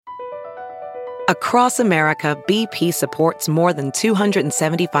Across America, BP supports more than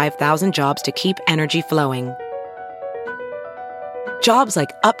 275,000 jobs to keep energy flowing. Jobs like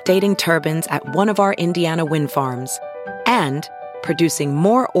updating turbines at one of our Indiana wind farms and producing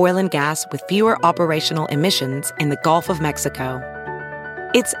more oil and gas with fewer operational emissions in the Gulf of Mexico.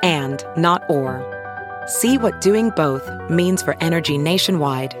 It's and, not or. See what doing both means for energy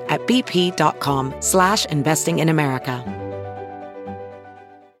nationwide at bp.com/investing in America.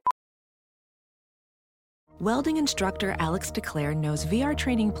 Welding instructor Alex DeClaire knows VR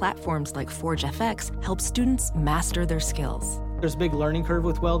training platforms like Forge FX help students master their skills. There's a big learning curve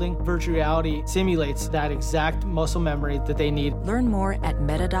with welding. Virtual reality simulates that exact muscle memory that they need. Learn more at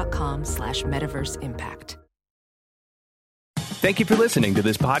meta.com/metaverseimpact. Thank you for listening to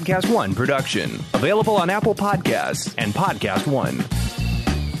this Podcast One production. Available on Apple Podcasts and Podcast One.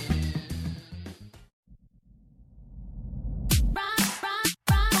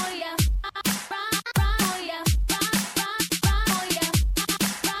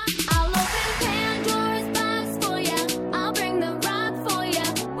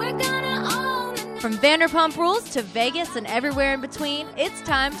 From Vanderpump Rules to Vegas and everywhere in between, it's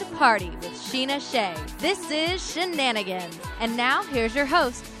time to party with Sheena Shea. This is Shenanigans. And now, here's your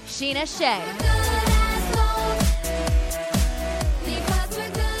host, Sheena Shea.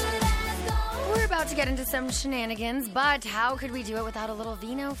 We're about to get into some shenanigans, but how could we do it without a little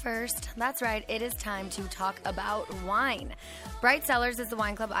vino first? That's right, it is time to talk about wine. Bright Cellars is the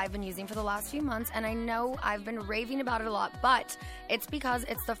wine club I've been using for the last few months, and I know I've been raving about it a lot, but it's because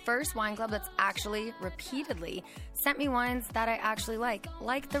it's the first wine club that's actually repeatedly sent me wines that I actually like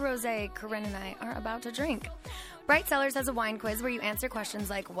the rosé Corinne and I are about to drink. Bright Cellars has a wine quiz where you answer questions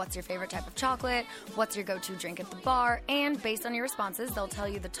like what's your favorite type of chocolate, what's your go-to drink at the bar, and based on your responses, they'll tell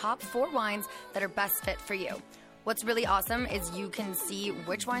you the top 4 wines that are best fit for you. What's really awesome is you can see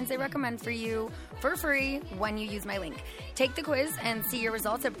which wines they recommend for you for free when you use my link. Take the quiz and see your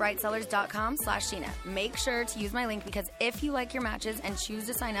results at brightcellars.com/Sheena. Make sure to use my link because if you like your matches and choose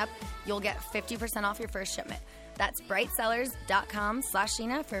to sign up, you'll get 50% off your first shipment. That's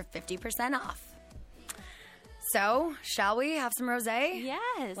brightcellars.com/Sheena for 50% off. So, shall we have some rosé?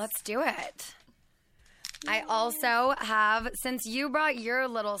 Yes. Let's do it. I also have, since you brought your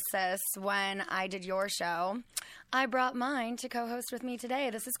little sis when I did your show, I brought mine to co-host with me today.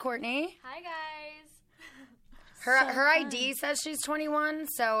 This is Courtney. Hi, guys. Her ID says she's 21,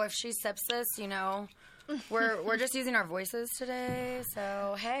 so if she sips this, you know, we're just using our voices today.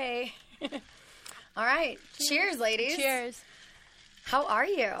 So, hey. All right. Cheers, ladies. Cheers. How are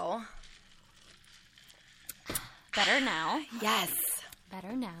you? Better now. Yes.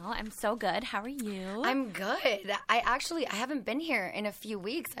 Better now. I'm so good. How are you? I'm good. I haven't been here in a few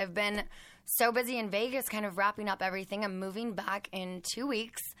weeks. I've been so busy in Vegas kind of wrapping up everything. I'm moving back in 2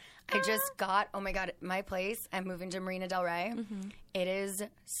 weeks. I just got, oh my God, my place. I'm moving to Marina Del Rey. Mm-hmm. It is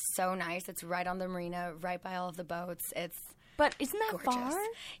so nice. It's right on the marina, right by all of the boats. But isn't that gorgeous. far?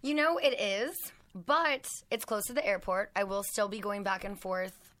 You know, it is, but it's close to the airport. I will still be going back and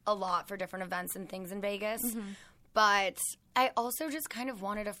forth a lot for different events and things in Vegas. Mm-hmm. But I also just kind of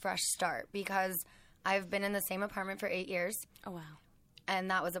wanted a fresh start because I've been in the same apartment for 8 years. Oh, wow. And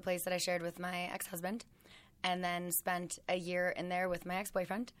that was a place that I shared with my ex-husband and then spent a year in there with my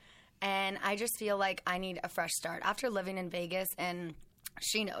ex-boyfriend. And I just feel like I need a fresh start. After living in Vegas, and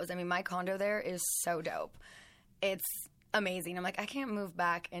she knows, I mean, my condo there is so dope. It's amazing. I'm like, I can't move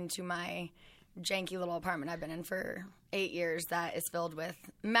back into my janky little apartment I've been in for 8 years that is filled with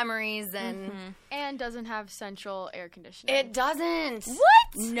memories and... Mm-hmm. And doesn't have central air conditioning. It doesn't.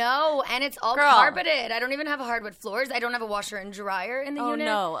 What? No, and it's all carpeted. I don't even have hardwood floors. I don't have a washer and dryer in the unit.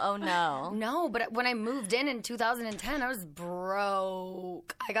 Oh, no. No, but when I moved in 2010, I was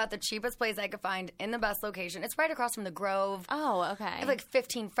broke. I got the cheapest place I could find in the best location. It's right across from the Grove. Oh, okay. I have like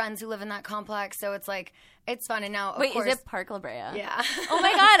 15 friends who live in that complex, so it's like, it's fun. And now, of Wait, course, is it Park La Brea? Yeah. Oh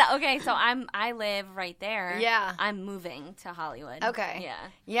my God. Okay, so I live right there. Yeah. I'm moving to Hollywood. Okay. Yeah.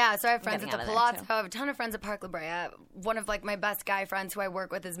 Yeah, so I have friends at the Getting out of Palazzo. there, too. I have a ton of friends at Park La Brea. One of like my best guy friends who I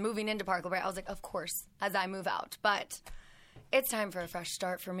work with is moving into Park La Brea. I was like, of course, as I move out. But it's time for a fresh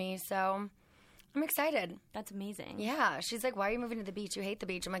start for me, so I'm excited. That's amazing. Yeah. She's like, why are you moving to the beach? You hate the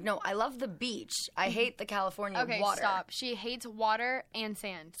beach. I'm like, no, I love the beach. I hate the California Okay, water. stop. She hates water and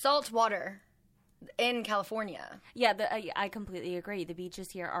sand. Salt water in California. Yeah, I completely agree. The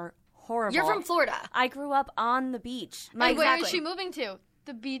beaches here are horrible. You're from Florida. I grew up on the beach. And where is she moving to?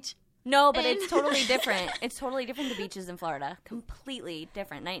 The beach. No, but it's totally different. It's totally different, the beaches in Florida. Completely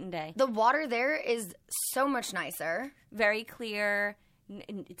different, night and day. The water there is so much nicer. Very clear.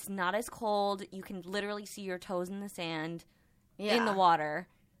 It's not as cold. You can literally see your toes in the sand, in the water.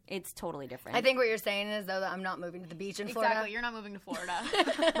 It's totally different. I think what you're saying is, though, that I'm not moving to the beach in Florida. Exactly. You're not moving to Florida.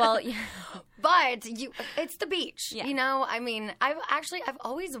 Well, yeah. But it's the beach. Yeah. You know, I mean, I've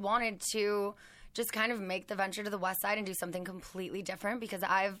always wanted to just kind of make the venture to the west side and do something completely different because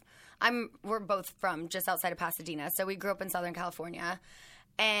we're both from just outside of Pasadena. So we grew up in Southern California.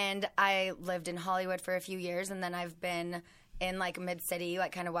 And I lived in Hollywood for a few years, and then I've been in, like, Mid-City,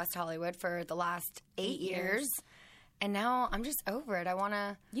 like, kind of West Hollywood for the last 8 years. And now I'm just over it.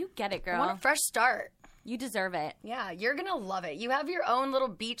 You get it, girl. I want a fresh start. You deserve it. Yeah, you're going to love it. You have your own little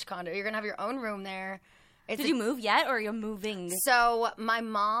beach condo. You're going to have your own room there. Did you move yet, or you're moving? So my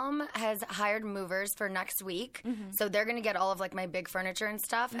mom has hired movers for next week. Mm-hmm. So they're going to get all of, like, my big furniture and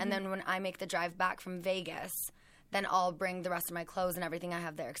stuff. Mm-hmm. And then when I make the drive back from Vegas, then I'll bring the rest of my clothes and everything I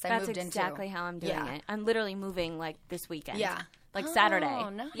have there because I moved into. That's exactly how I'm doing it. I'm literally moving, like, this weekend. Yeah. Like, Saturday. Oh,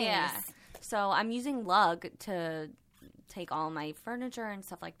 nice. Yeah. So I'm using Lug to take all my furniture and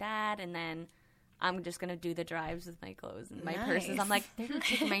stuff like that, and then I'm just going to do the drives with my clothes and my purses. I'm like, they're not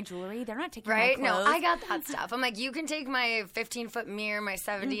taking my jewelry. They're not taking my clothes. No, I got that stuff. I'm like, you can take my 15-foot mirror, my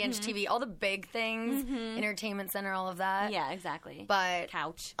 70-inch TV, all the big things, entertainment center, all of that. Yeah, exactly. But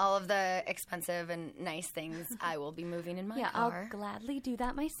couch. All of the expensive and nice things, I will be moving in my car. I'll gladly do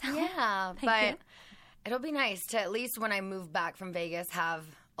that myself. Yeah, Thank you. It'll be nice to, at least when I move back from Vegas, have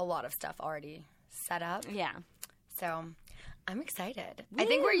a lot of stuff already set up. Yeah. So I'm excited. Woo. I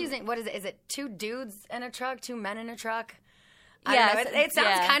think we're using, what is it? Is it 2 dudes in a truck, 2 men in a truck? Yeah, it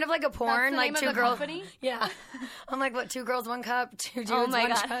sounds kind of like a porn, like 2 girls. Company? Yeah. I'm like, what, 2 girls, 1 cup, 2 dudes, oh my 1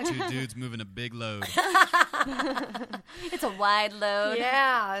 God. truck. 2 dudes moving a big load. It's a wide load.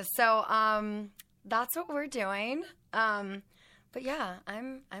 Yeah. So that's what we're doing. But yeah,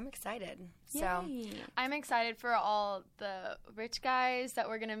 I'm excited. So Yay. I'm excited for all the rich guys that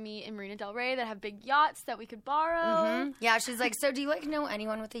we're going to meet in Marina Del Rey that have big yachts that we could borrow. Mm-hmm. Yeah, she's like, so do you like know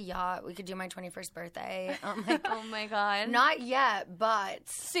anyone with a yacht? We could do my 21st birthday. I'm like, oh my God. Not yet, but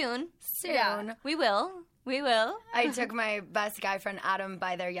soon. Yeah. We will. I took my best guy friend Adam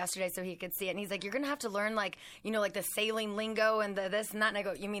by there yesterday so he could see it. And he's like, you're going to have to learn, like, you know, like the sailing lingo and the this and that. And I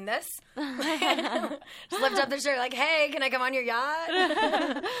go, you mean this? Just lift up the shirt like, hey, can I come on your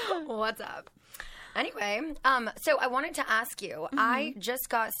yacht? What's up? Anyway, so I wanted to ask you, I just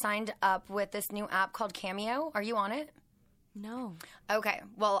got signed up with this new app called Cameo. Are you on it? No. Okay.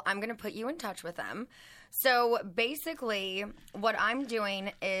 Well, I'm going to put you in touch with them. So basically, what I'm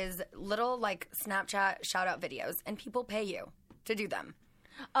doing is little, like, Snapchat shout-out videos, and people pay you to do them.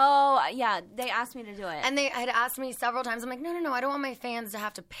 Oh, yeah. They asked me to do it. And they had asked me several times. I'm like, no, I don't want my fans to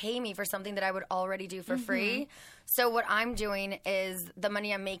have to pay me for something that I would already do for free. So what I'm doing is the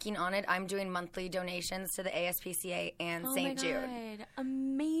money I'm making on it, I'm doing monthly donations to the ASPCA and St. Jude. Oh, my God.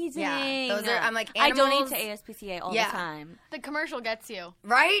 Amazing. Yeah. Those are, I'm like, animals. animals. I donate to ASPCA all the time. The commercial gets you.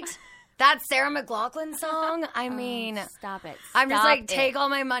 Right? That Sarah McLachlan song, I mean. Stop it. I'm just like, take all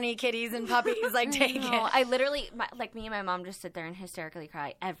my money, kitties and puppies. Like, take it. I literally, like, me and my mom just sit there and hysterically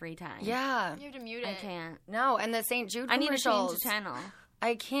cry every time. Yeah. You have to mute it. I can't. No, and the St. Jude commercials. I need to change the channel.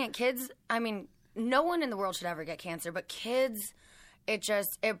 I can't. Kids, I mean, no one in the world should ever get cancer, but kids,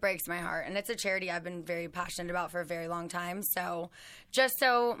 it breaks my heart. And it's a charity I've been very passionate about for a very long time. So just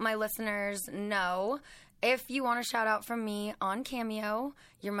so my listeners know, if you want a shout out from me on Cameo,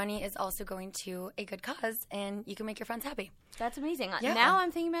 your money is also going to a good cause, and you can make your friends happy. That's amazing. Yeah. Now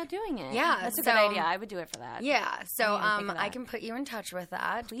I'm thinking about doing it. Yeah, that's a good idea. I would do it for that. Yeah, so I can put you in touch with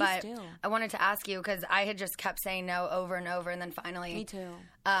that. Please but do. I wanted to ask you because I had just kept saying no over and over, and then finally, Me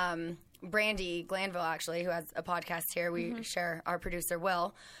too. Brandy Glanville, actually, who has a podcast here, we share our producer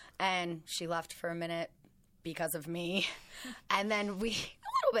Will, and she left for a minute because of me, and then a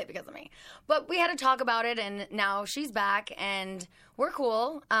little bit because of me, but we had to talk about it, and now she's back, and we're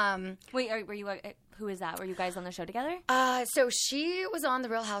cool. Wait, were you? Who is that? Were you guys on the show together? So she was on The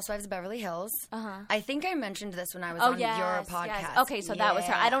Real Housewives of Beverly Hills. I think I mentioned this when I was on your podcast. Yes. Okay, so that was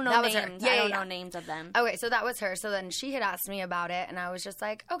her. I don't know names. I don't know names of them. Okay, so that was her. So then she had asked me about it, and I was just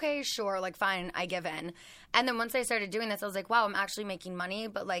like, okay, sure, like, fine, I give in. And then once I started doing this, I was like, wow, I'm actually making money,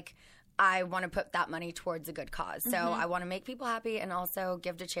 but, like, I want to put that money towards a good cause. So I want to make people happy and also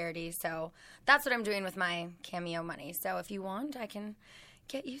give to charity. So that's what I'm doing with my Cameo money. So if you want, I can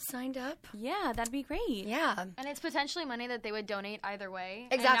get you signed up. Yeah, that'd be great. Yeah. And it's potentially money that they would donate either way.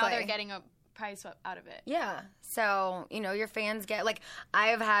 Exactly. And now they're getting a prize out of it. Yeah. So, you know, your fans get, like,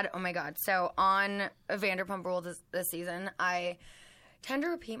 I've had, oh my God. So on Vanderpump Rules this season, I tend to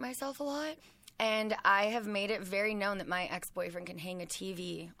repeat myself a lot. And I have made it very known that my ex-boyfriend can hang a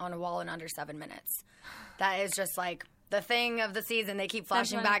TV on a wall in under 7 minutes. That is just, like, the thing of the season. They keep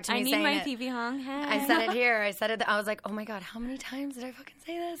flashing back to me saying I need my TV hung. Hey. I said it here. I said it. I was like, oh my God, how many times did I fucking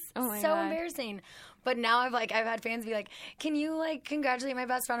say this? Oh my so God. embarrassing. But now I've had fans be like, can you like congratulate my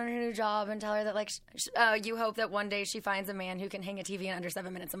best friend on her new job and tell her that like you hope that one day she finds a man who can hang a TV in under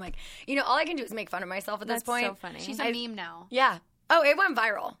 7 minutes. I'm like, all I can do is make fun of myself at this point. That's so funny. She's a meme now. Yeah. Oh, it went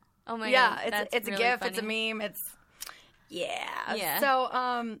viral. Oh my God. Yeah, it's really a GIF, funny. it's a meme, it's Yeah.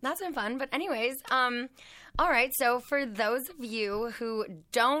 So that's been fun. But anyways, all right. So for those of you who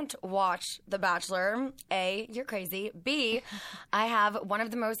don't watch The Bachelor, A, you're crazy. B, I have one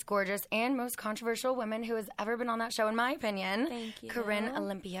of the most gorgeous and most controversial women who has ever been on that show, in my opinion. Thank you. Corinne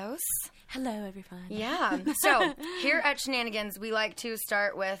Olympios. Hello, everyone. Yeah. So here at Shenanigans, we like to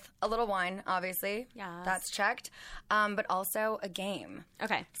start with a little wine, obviously. Yes. That's checked. But also a game.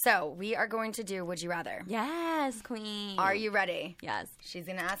 Okay. So we are going to do Would You Rather. Yes, queen. Are you ready? Yes. She's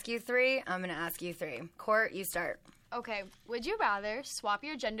going to ask you 3. I'm going to ask you 3. Court, you start. Okay, would you rather swap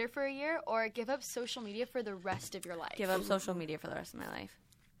your gender for a year or give up social media for the rest of your life? Give up social media for the rest of my life.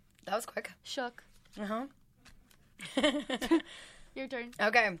 That was quick. Shook. Uh-huh. Your turn.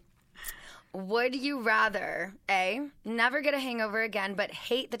 Okay. Would you rather, A, never get a hangover again but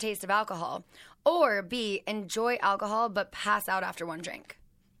hate the taste of alcohol, or B, enjoy alcohol but pass out after one drink?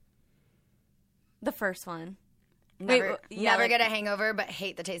 The first one. Never, yeah, never like- get a hangover but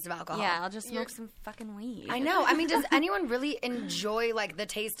hate the taste of alcohol. Yeah, I'll just smoke some fucking weed. I know. I mean, does anyone really enjoy like the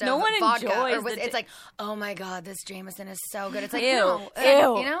taste of No one vodka? enjoys Or the it's like, oh my God, this Jameson is so good. It's like, Ew. no.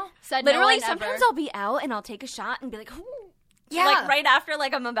 Ew. You know? Said no Literally, one sometimes ever. I'll be out and I'll take a shot and be like, ooh. Yeah. Like right after,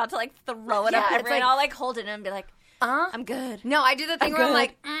 like I'm about to like throw it Yeah, up it's everywhere, and like- I'll like hold it and be like, I'm good. No, I do the thing I'm where I'm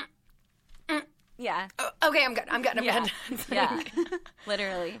good. like, Yeah. okay, I'm good. I'm good. I'm Yeah. good. Yeah.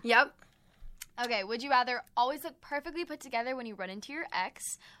 Literally. Yep. Okay, would you rather always look perfectly put together when you run into your ex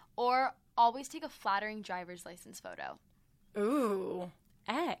or always take a flattering driver's license photo? Ooh.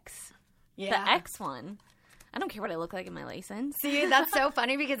 X. Yeah. The X one. I don't care what I look like in my license. See, that's so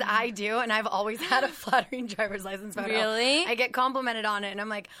funny because I do, and I've always had a flattering driver's license photo. Really? I get complimented on it, and I'm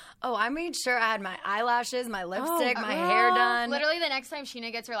like, oh, I made sure I had my eyelashes, my lipstick, my hair done. Literally, the next time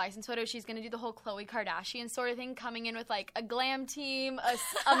Sheena gets her license photo, she's going to do the whole Khloe Kardashian sort of thing, coming in with, like, a glam team,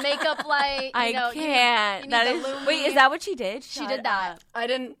 a makeup light. I can't. That is. Wait, is that what she did? She did that. I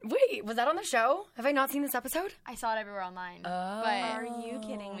didn't. Wait, was that on the show? Have I not seen this episode? I saw it everywhere online. Oh. But Are you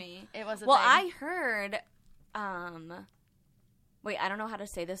kidding me? it was a Well, thing. I heard. Wait, I don't know how to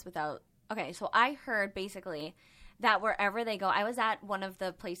say this without. Okay, so I heard basically that wherever they go, I was at one of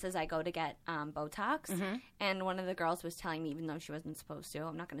the places I go to get Botox, and one of the girls was telling me, even though she wasn't supposed to,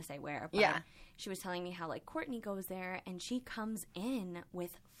 I'm not going to say where, but Yeah. she was telling me how like Courtney goes there and she comes in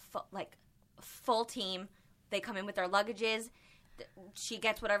with full team. They come in with their luggages. She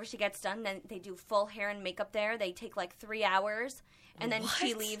gets whatever she gets done. Then they do full hair and makeup there. They take like 3 hours, and then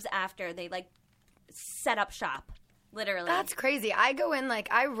she leaves after. They like set up shop, literally. That's crazy. I go in, like,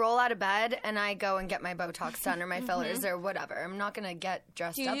 I roll out of bed, and I go and get my Botox done or my fillers or whatever. I'm not going to get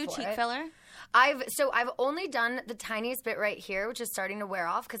dressed Do you up do for cheek it. filler? I've only done the tiniest bit right here, which is starting to wear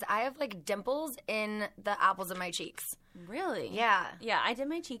off, because I have, like, dimples in the apples of my cheeks. Really? Yeah. Yeah, I did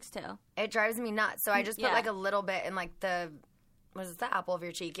my cheeks too. It drives me nuts. So I just put, Yeah. like, a little bit in, like, the apple of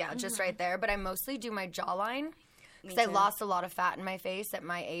your cheek? Yeah, just right there. But I mostly do my jawline. Because I lost a lot of fat in my face at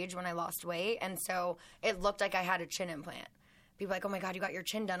my age when I lost weight. And so it looked like I had a chin implant. People are like, oh, my God, you got your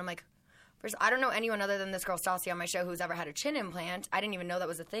chin done. I'm like, first, I don't know anyone other than this girl Stassi on my show who's ever had a chin implant. I didn't even know that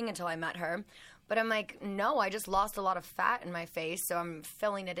was a thing until I met her. But I'm like, no, I just lost a lot of fat in my face, so I'm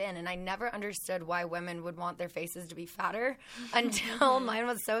filling it in. And I never understood why women would want their faces to be fatter until mine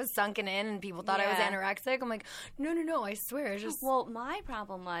was so sunken in and people thought I was anorexic. I'm like, no, I swear. It's just... Well, my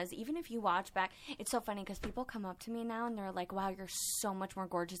problem was, even if you watch back, it's so funny because people come up to me now and they're like, wow, you're so much more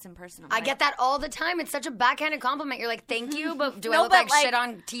gorgeous in person. I get that all the time. It's such a backhanded compliment. You're like, thank you, but do I No, look but, like shit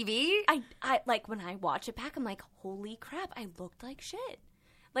on TV? I like, when I watch it back, I'm like, holy crap, I looked like shit.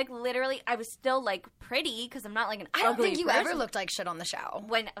 Like, literally, I was still, like, pretty because I'm not, like, an ugly I don't think you person. ever looked like shit on the show.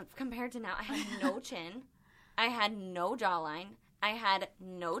 When compared to now, I had no chin. I had no jawline. I had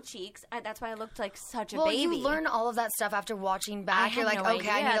no cheeks. That's why I looked like such a baby. Well, you learn all of that stuff after watching back. You're like, no okay,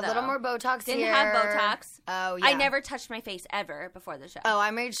 I idea, need a little though. more Botox Didn't here. have Botox. Oh, yeah. I never touched my face ever before the show. Oh,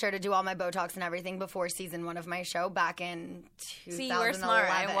 I made sure to do all my Botox and everything before season 1 of my show back in 2011. See, you were smart.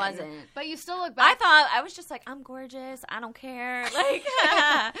 I wasn't. But you still look I back. thought, I was just like, I'm gorgeous. I don't care. Like,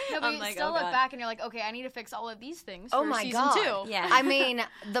 No, but I'm you like, still oh, look God. back and you're like, okay, I need to fix all of these things Oh for my season God. 2. Yeah. I mean,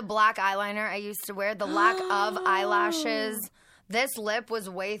 the black eyeliner I used to wear, the lack of eyelashes. This lip was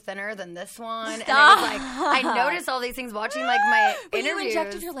way thinner than this one. And it was like, I noticed all these things watching like my But you interviews.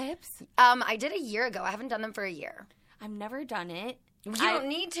 injected your lips? I did a year ago. I haven't done them for a year. I've never done it. You don't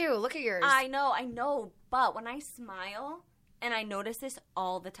need to. Look at yours. I know. But when I smile, and I notice this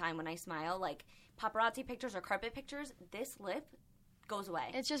all the time when I smile, like paparazzi pictures or carpet pictures, this lip goes away.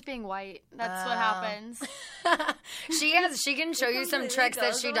 It's just being white. That's what happens. She can show you some tricks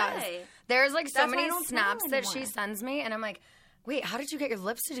that she does. There's like so many snaps that she sends me, and I'm like, wait, how did you get your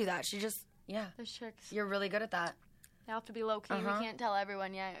lips to do that? She just, There's tricks. You're really good at that. They have to be low key. We can't tell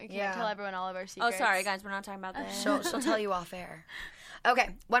everyone yet. We can't tell everyone all of our secrets. Oh, sorry, guys. We're not talking about that. She'll tell you off air. Okay,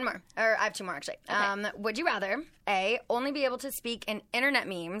 one more. Or I have two more, actually. Okay. Would you rather, A, only be able to speak in internet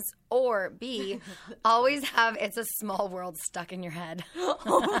memes, or B, always have It's a Small World stuck in your head?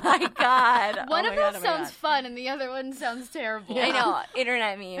 Oh, my God. One of them sounds fun, and the other one sounds terrible. I know.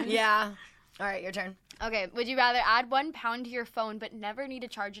 Internet memes. Yeah. All right, your turn. Okay, would you rather add 1 pound to your phone but never need to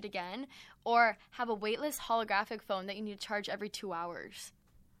charge it again, or have a weightless holographic phone that you need to charge every 2 hours?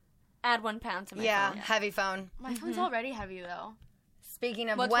 Add 1 pound to my phone. Yeah, heavy phone. My phone's already heavy, though. Speaking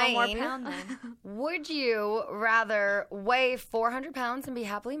of What's weighing, 1 more pound, then? Would you rather weigh 400 pounds and be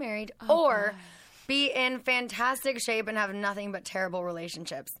happily married, or be in fantastic shape and have nothing but terrible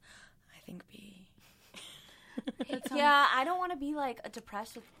relationships? I think B. Yeah, I don't want to be like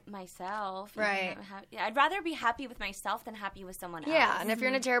depressed with myself. Right. I'd rather be happy with myself than happy with someone else. Yeah, and if you're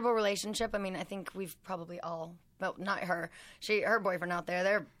in a terrible relationship, I mean, I think we've probably all, well, not her. Her boyfriend out there,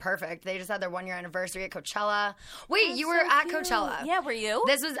 they're perfect. They just had their 1-year anniversary at Coachella. Wait, you were at Coachella. Yeah, were you?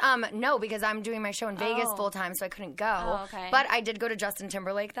 This was, no, because I'm doing my show in Vegas full time, so I couldn't go. Oh, okay. But I did go to Justin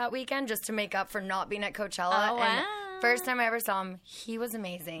Timberlake that weekend just to make up for not being at Coachella. Oh, wow. And first time I ever saw him, he was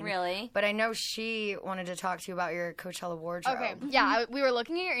amazing. Really? But I know she wanted to talk to you about your Coachella wardrobe. Okay, yeah, we were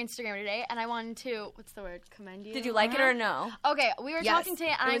looking at your Instagram today, and I wanted to, commend you? Did you like it or no? Okay, we were talking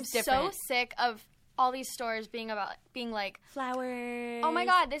today, and it I'm was different. so sick of all these stores being like flowers. Oh my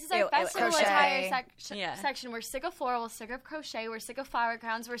God, this is our festival attire Yeah. section. We're sick of floral, we're sick of crochet, we're sick of flower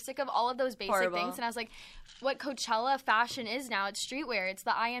crowns, we're sick of all of those basic things. And I was like, what Coachella fashion is now, it's streetwear, it's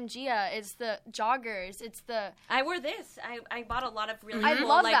the IMGA, it's the joggers, it's the... I wore this. I bought a lot of really I cool,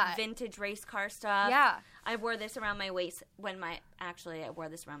 love like, that. vintage race car stuff. Yeah. I wore this around my waist when my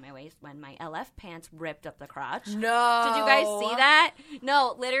LF pants ripped up the crotch. No. Did you guys see that?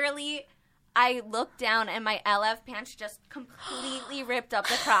 No, literally... I looked down and my LF pants just completely ripped up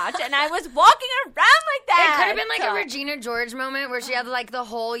the crotch, and I was walking around like that. It could have been like a Regina George moment where she had like the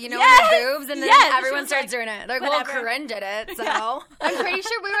hole, you know, Yes! in the boobs, and then everyone starts doing it. Like, well, Corinne did it, so. I'm pretty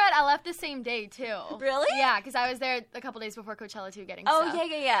sure we were at LF the same day, too. Really? Yeah, because I was there a couple days before Coachella, too, getting Oh, stuff.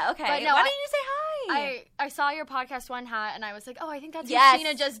 yeah. Okay. But no, why didn't you say hi? I saw your podcast one hat, and I was like, oh, I think that's Yes. what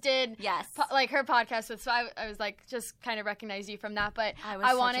Sheena just did. Yes. Like her podcast with. So I was like, just kind of recognized you from that. But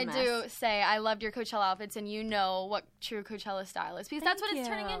I wanted to say I loved your Coachella outfits, and you know what true Coachella style is, because that's what it's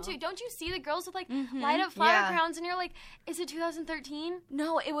turning into. Don't you see the girls with like light up flower crowns, and you're like, is it 2013?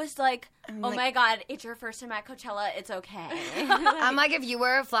 No, it was like, my God, it's your first time at Coachella. It's okay. I'm like, if you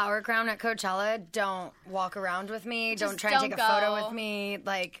wear a flower crown at Coachella, don't walk around with me. Don't try and take a photo with me.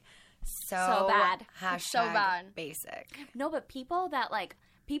 Like, so bad. Hashtag so bad. Basic. No, but people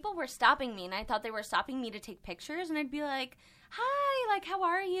were stopping me, and I thought they were stopping me to take pictures, and I'd be like, hi, like, how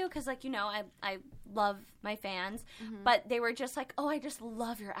are you? Because, like, you know, I love my fans. But they were just like, oh, I just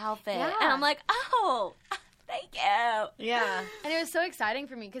love your outfit. Yeah. And I'm like, oh, thank you. Yeah. And it was so exciting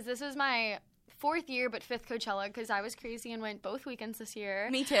for me, because this was my 4th year, but 5th Coachella, because I was crazy and went both weekends this year.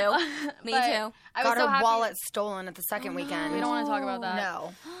 Me too. Me too. I Got was so her happy. wallet stolen at the second weekend. We don't want to talk about that.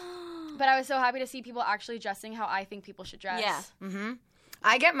 No. But I was so happy to see people actually dressing how I think people should dress. Yeah. Mm-hmm.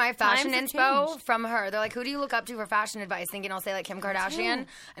 I get my fashion Times have inspo changed. from her. They're like, who do you look up to for fashion advice? Thinking I'll say like Kim Kardashian.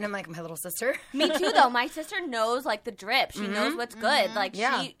 And I'm like, my little sister. Me too, though. My sister knows, like, the drip. She knows what's good. Like,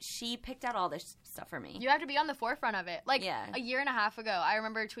 she picked out all this stuff for me. You have to be on the forefront of it. Like, Yeah. a year and a half ago, I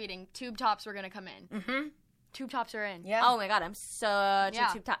remember tweeting, tube tops were going to come in. Mm-hmm. Tube tops are in. Yeah. Oh my God, I'm such a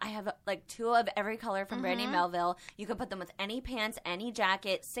tube top. I have like 2 of every color from Brandy Melville. You can put them with any pants, any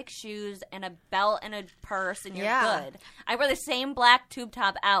jacket, 6 shoes, and a belt and a purse, and you're good. I wear the same black tube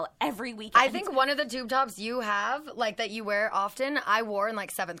top out every weekend. I think one of the tube tops you have, like that you wear often, I wore in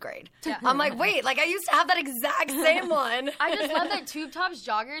like 7th grade. Yeah. I'm like, wait, like I used to have that exact same one. I just love that tube tops,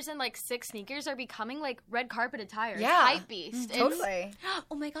 joggers, and like 6 sneakers are becoming like red carpet attire. Yeah. Hype beast. Totally.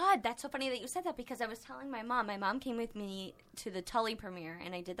 Oh my God, that's so funny that you said that, because I was telling my mom. My mom came with me to the Tully premiere,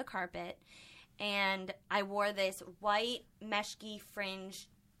 and I did the carpet, and I wore this white meshki fringe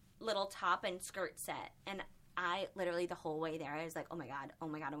little top and skirt set, and I literally the whole way there I was like, oh my God,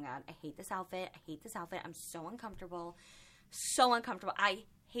 I hate this outfit, I'm so uncomfortable. I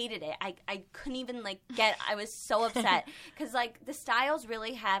hated it. I couldn't even, like, I was so upset. Because, like, the styles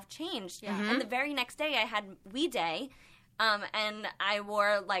really have changed. Yeah. And the very next day, I had We Day. And I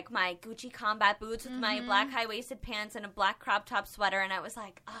wore, like, my Gucci combat boots with my black high-waisted pants and a black crop top sweater. And I was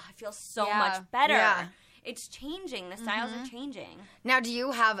like, oh, I feel so much better. Yeah. It's changing. The styles are changing. Now, do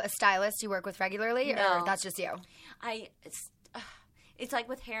you have a stylist you work with regularly, or that's just you? It's like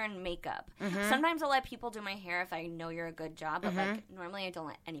with hair and makeup. Sometimes I'll let people do my hair if I know you're a good job, but like normally I don't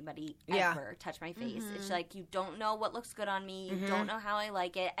let anybody ever touch my face. It's like you don't know what looks good on me. You don't know how I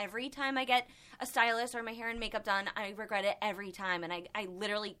like it. Every time I get a stylist or my hair and makeup done, I regret it every time, and I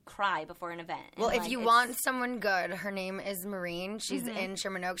literally cry before an event. Well, if you want someone good, her name is Maureen. She's in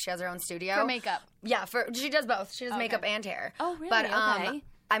Sherman Oaks. She has her own studio. For makeup. Yeah, she does both. She does makeup and hair. Oh, really? But, okay.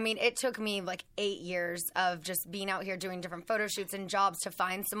 I mean, it took me like 8 years of just being out here doing different photo shoots and jobs to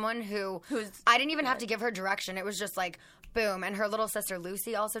find someone who's I didn't even have to give her direction. It was just like, boom. And her little sister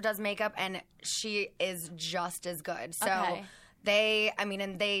Lucy also does makeup, and she is just as good. So they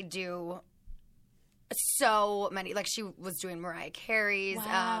do so many. Like, she was doing Mariah Carey's.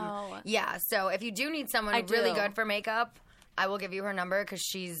 Wow. So if you do need someone really good for makeup, I will give you her number because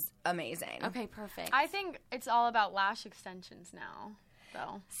she's amazing. Okay, perfect. I think it's all about lash extensions now.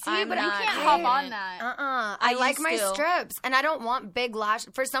 So. See, but you can't hop on that. I like my strips, and I don't want big lashes.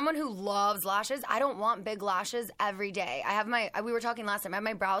 For someone who loves lashes, I don't want big lashes every day. I have we were talking last time, I have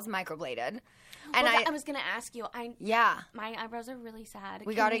my brows microbladed. And I was going to ask you. My eyebrows are really sad.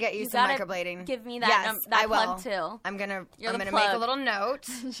 We got to get you some microblading. Give me that, that plug too. I'm gonna make a little note.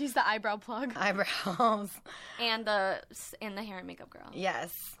 She's the eyebrow plug. Eyebrows. And the hair and makeup girl.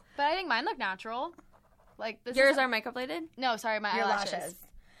 Yes. But I think mine look natural. Like yours are microbladed? No, sorry, my eyelashes.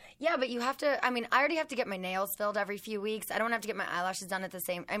 Yeah, but you have to. I mean, I already have to get my nails filled every few weeks. I don't have to get my eyelashes done at the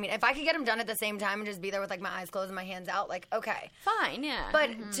same. I mean, if I could get them done at the same time and just be there with like my eyes closed and my hands out, like okay, fine, yeah.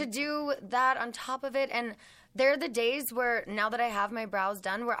 But to do that on top of it, and there are the days where now that I have my brows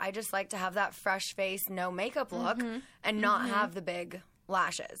done, where I just like to have that fresh face, no makeup look, and not have the big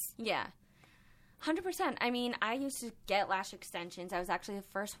lashes. Yeah. 100%. I mean, I used to get lash extensions. I was actually the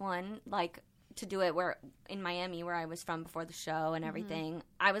first one, like, to do it in Miami, where I was from before the show and everything.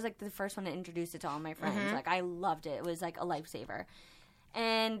 I was like the first one to introduce it to all my friends. Like, I loved it. It was like a lifesaver.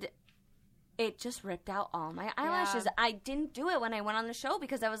 And it just ripped out all my eyelashes. Yeah. I didn't do it when I went on the show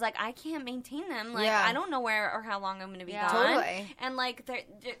because I was like, I can't maintain them. Like, I don't know where or how long I'm going to be gone. Totally. And like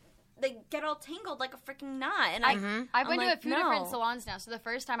they get all tangled like a freaking knot. And I've been to a few different salons now. So the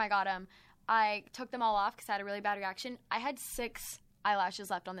first time I got them, I took them all off because I had a really bad reaction. I had 6 eyelashes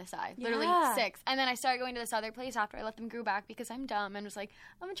left on this side. Literally 6. And then I started going to this other place after I let them grow back because I'm dumb and was like,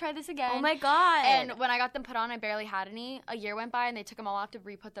 I'm going to try this again. Oh, my God. And when I got them put on, I barely had any. A year went by and they took them all off to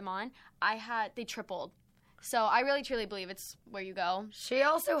re-put them on. They tripled. So I really, truly believe it's where you go. She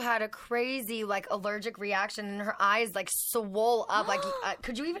also had a crazy, like, allergic reaction and her eyes, like, swole up. Like,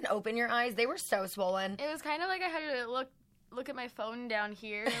 could you even open your eyes? They were so swollen. It was kind of like I had to look at my phone down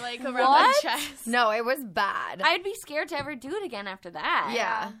here, like around my chest. No, it was bad. I'd be scared to ever do it again after that.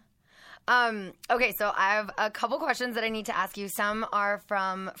 Yeah. Okay, so I have a couple questions that I need to ask you. Some are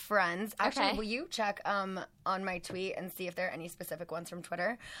from friends. Actually, will you check on my tweet and see if there are any specific ones from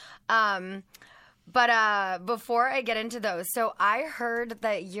Twitter? But before I get into those, so I heard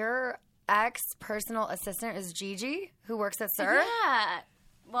that your ex-personal assistant is Gigi, who works at SUR. Yeah.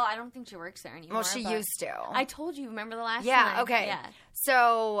 Well, I don't think she works there anymore. Well, she used to. I told you. Remember the last time? Yeah, okay. Yeah.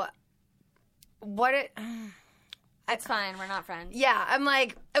 So, it's fine. We're not friends. Yeah, I'm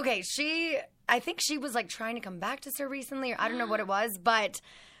like, okay, I think she was, like, trying to come back to SUR recently, or I don't know what it was, but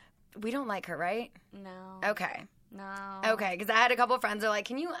we don't like her, right? No. Okay. No. Okay, because I had a couple of friends that were like,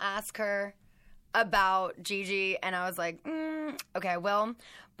 can you ask her about Gigi? And I was like, okay, I will.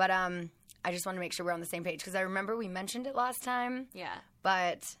 But, I just want to make sure we're on the same page because I remember we mentioned it last time. Yeah.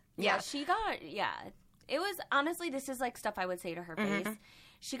 But, yeah. It was, honestly, this is like stuff I would say to her face.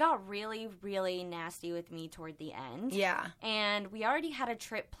 She got really, really nasty with me toward the end. Yeah. And we already had a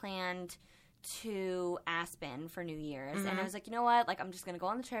trip planned to Aspen for New Year's. And I was like, you know what? Like, I'm just going to go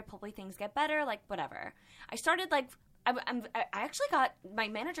on the trip. Hopefully things get better. Like, whatever. I started, like, I actually got, my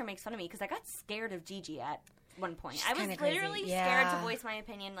manager makes fun of me because I got scared of Gigi at one point. I was literally scared to voice my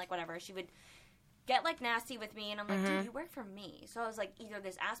opinion, like, whatever. She would get, like, nasty with me, and I'm like, dude, you work for me. So I was like, either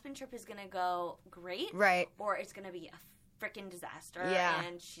this Aspen trip is going to go great, or it's going to be a freaking disaster,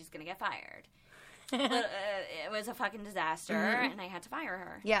 and she's going to get fired. It was a fucking disaster, and I had to fire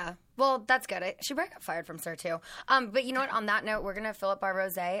her. Yeah. Well, that's good. She got fired from SUR, too. But you know what? On that note, we're going to fill up our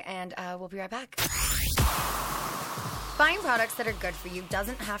rosé, and we'll be right back. Buying products that are good for you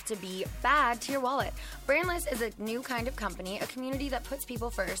doesn't have to be bad to your wallet. Brandless is a new kind of company, a community that puts people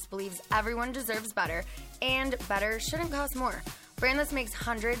first, believes everyone deserves better, and better shouldn't cost more. Brandless makes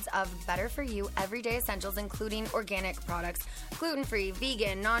hundreds of better-for-you, everyday essentials, including organic products, gluten-free,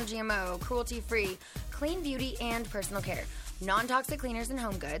 vegan, non-GMO, cruelty-free, clean beauty, and personal care. Non-toxic cleaners and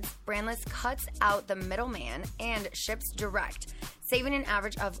home goods. Brandless cuts out the middleman and ships direct, saving an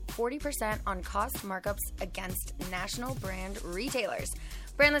average of 40% on cost markups against national brand retailers.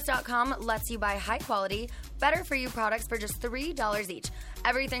 Brandless.com lets you buy high-quality, better-for-you products for just $3 each.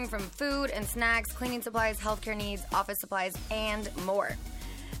 Everything from food and snacks, cleaning supplies, healthcare needs, office supplies, and more.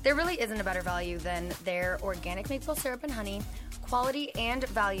 There really isn't a better value than their organic maple syrup and honey. Quality and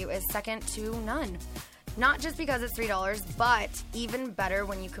value is second to none. Not just because it's $3, but even better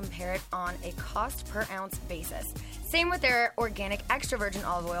when you compare it on a cost per ounce basis. Same with their organic extra virgin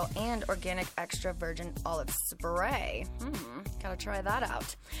olive oil and organic extra virgin olive spray. Gotta try that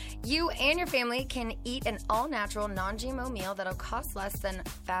out. You and your family can eat an all-natural, non-GMO meal that'll cost less than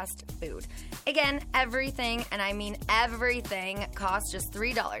fast food. Again, everything, and I mean everything, costs just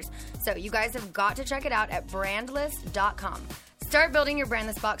 $3. So you guys have got to check it out at brandless.com. Start building your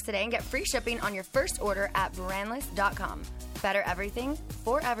Brandless box today and get free shipping on your first order at brandless.com. Better everything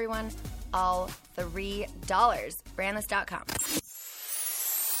for everyone, all $3. Brandless.com.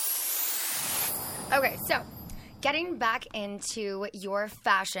 Okay, so getting back into your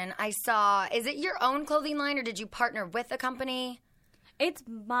fashion, I saw, is it your own clothing line or did you partner with a company? It's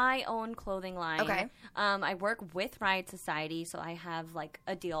my own clothing line. Okay. I work with Riot Society, so I have like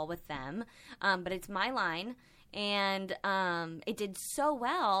a deal with them. But it's my line. And it did so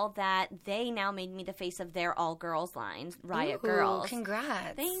well that they now made me the face of their all-girls line, Riot Girls.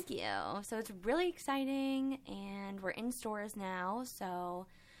 Congrats. Thank you. So it's really exciting, and we're in stores now, so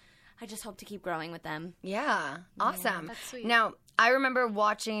I just hope to keep growing with them. Yeah, awesome. That's sweet. Now, I remember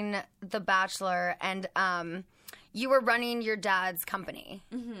watching The Bachelor, and you were running your dad's company.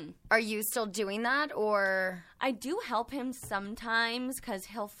 Mm-hmm. Are you still doing that, or? I do help him sometimes because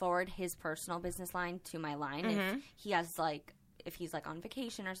he'll forward his personal business line to my line if he has if he's on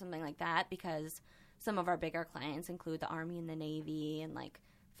vacation or something like that, because some of our bigger clients include the Army and the Navy and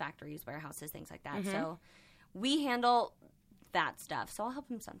factories, warehouses, things like that. So we handle that stuff. So I'll help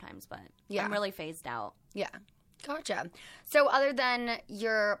him sometimes, but I'm really phased out. Yeah. Gotcha. So other than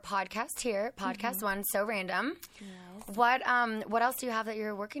your podcast here, Podcast One, So Random, yes. What else do you have that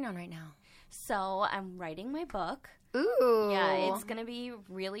you're working on right now? So I'm writing my book. Ooh. Yeah, it's going to be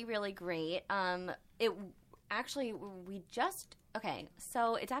really, really great. So it's actually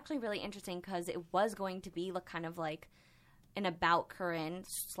really interesting because it was going to be kind of like an about Corinne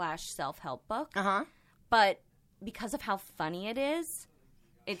 / self-help book. Uh-huh. But because of how funny it is,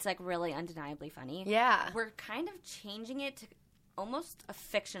 it's really undeniably funny. Yeah. We're kind of changing it to almost a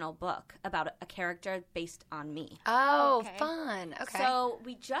fictional book about a character based on me. Oh, okay. Fun. Okay. So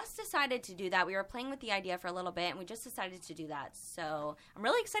we just decided to do that. We were playing with the idea for a little bit, and we just decided to do that. So I'm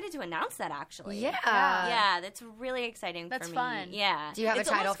really excited to announce that, actually. Yeah. Yeah, that's really exciting for me. That's fun. Yeah. Do you have a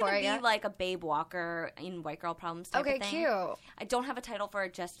title for it yet? It's almost going to be like a Babe Walker in White Girl Problems type of thing. Okay, cute. I don't have a title for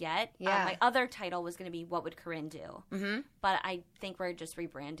it just yet. Yeah. My other title was going to be What Would Corinne Do? Mm-hmm. But I think we're just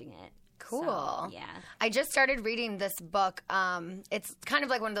rebranding it. Cool. So, yeah. I just started reading this book. It's kind of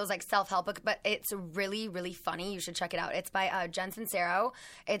like one of those self-help books, but it's really, really funny. You should check it out. It's by Jen Sincero.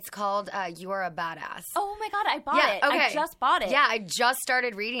 It's called You Are a Badass. Oh my God, I bought it. Okay. I just bought it. Yeah, I just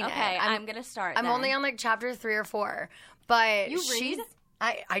started reading it. Okay, I'm going to start I'm then. only on chapter 3 or 4. But You read?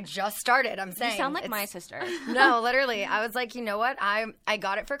 I just started, I'm saying. You sound like my sister. No, literally. I was like, you know what? I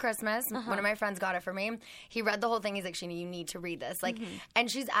got it for Christmas. One of my friends got it for me. He read the whole thing. He's like, Sheena, you need to read this. And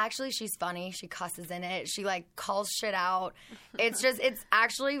she's funny. She cusses in it. She calls shit out. It's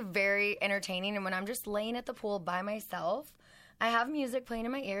actually very entertaining. And when I'm just laying at the pool by myself, I have music playing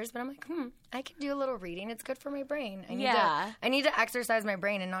in my ears, but I'm like, I can do a little reading. It's good for my brain. I need to exercise my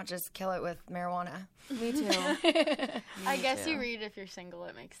brain and not just kill it with marijuana. Me too. I guess you read if you're single.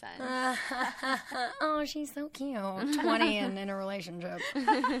 It makes sense. Oh, she's so cute. 20 and in a relationship.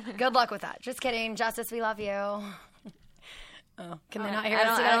 Good luck with that. Just kidding. Justice, we love you. Oh, can they not hear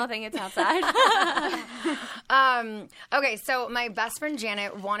us today? I don't think it's outside. Okay, so my best friend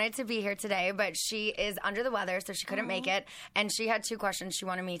Janet wanted to be here today, but she is under the weather, so she couldn't make it. And she had 2 questions she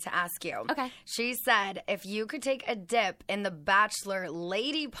wanted me to ask you. Okay. She said, if you could take a dip in the Bachelor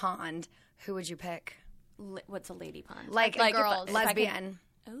lady pond, who would you pick? What's a lady pond? Like a girl, lesbian.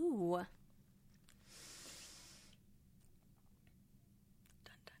 Ooh.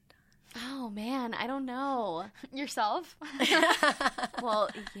 Oh, man, I don't know. Yourself? Well,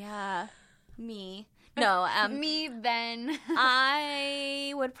 yeah, me. No. Me, then.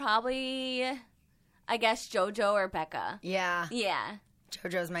 I would probably, I guess, JoJo or Becca. Yeah. Yeah.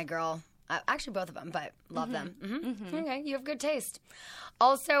 JoJo's my girl. Actually, both of them, but love them. Mm-hmm. Okay, you have good taste.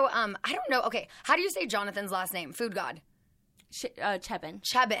 Also, I don't know. Okay, how do you say Jonathan's last name? Food God. Chebin.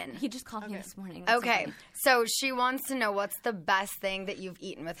 Chebin. He just called me this morning. That's Okay, so so she wants to know what's the best thing that you've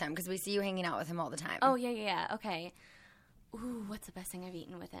eaten with him, because we see you hanging out with him all the time. Oh, yeah. Okay. Ooh, what's the best thing I've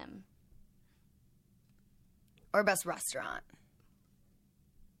eaten with him? Or best restaurant.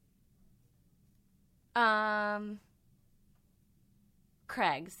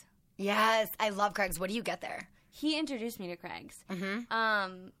 Craig's. Yes, I love Craig's. What do you get there? He introduced me to Craig's.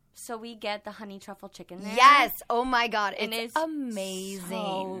 Mm-hmm. So we get the honey truffle chicken there. Yes. Oh my God, and it's amazing.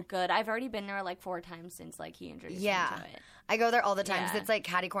 So good. I've already been there like 4 times since like he introduced me to it. I go there all the time because it's like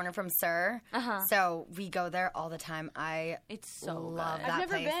catty corner from Sir. Uh-huh. So we go there all the time. It's so love good. that I've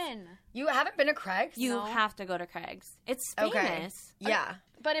never place. been. You haven't been to Craig's? You have to go to Craig's. It's famous. Okay. Yeah.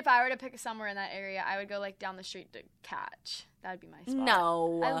 But if I were to pick somewhere in that area, I would go like down the street to Catch. That would be my spot.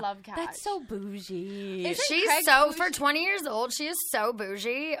 No. I love Catch. That's so bougie. She's Craig's so, bougie? for 20 years old, she is so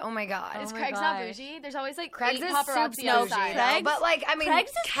bougie. Oh my God. Is my Craig's not gosh. bougie? There's always like Craig's 8 is paparazzi super outside. bougie, though. But like, I mean, Craig's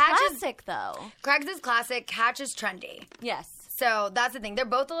is Catch classic, though. Craig's is classic. Catch is trendy. Yes. So that's the thing. They're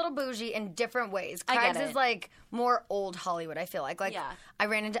both a little bougie in different ways. I get Craig's it. is like more old Hollywood, I feel like. Like, Yeah. I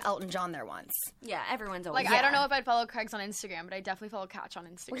ran into Elton John there once. Yeah, everyone's always Like, I don't know if I'd follow Craig's on Instagram, but I definitely follow Catch on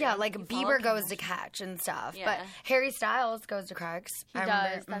Instagram. Well, yeah, like follow Bieber goes Catch. to Catch and stuff. Yeah. But Harry Styles goes to Craig's. He I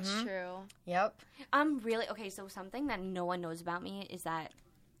does. remember- That's true. Yep. I'm really okay. So something that no one knows about me is that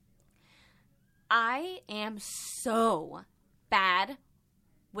I am so bad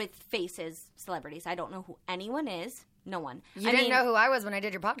with faces, celebrities. I don't know who anyone is. No one. You didn't know who I was when I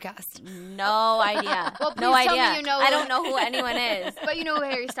did your podcast. No idea. Well, no please tell me idea. you know I who- don't know who anyone is. But you know who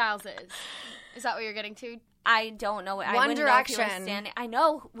Harry Styles is. Is that what you're getting to? I don't know. I One wouldn't know if he was Direction. standing. I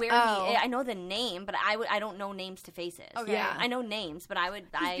know where Oh. he. I know the name, but I don't know names to faces. Okay. Yeah. I know names, but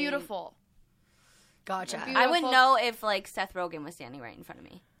He's beautiful. Gotcha. Beautiful. I wouldn't know if like Seth Rogen was standing right in front of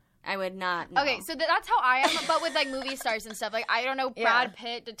me. I would not know. Okay, so that's how I am, but with like movie stars and stuff. Like I don't know Brad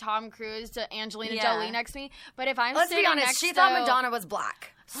Pitt to Tom Cruise to Angelina Jolie next to me, but if I'm Let's be sitting honest, next she to thought Madonna was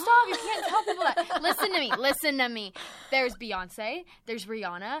black. Stop! You can't tell people that. Listen to me. There's Beyonce. There's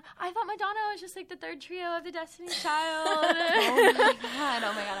Rihanna. I thought Madonna was just like the third trio of the Destiny's Child. Oh my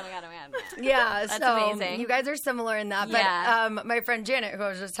god. Yeah, That's so amazing. you guys are similar in that. But Yeah. my friend Janet, who I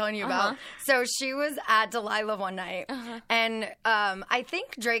was just telling you about, so she was at Delilah one night, and I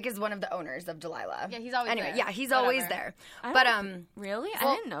think Drake is one of the owners of Delilah. Yeah, he's always anyway. there. Yeah, he's always Whatever. there. But Really? I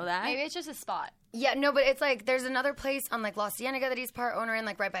well, didn't know that. Maybe it's just a spot. yeah, no, but it's like there's another place on like La Cienega that he's part owner in,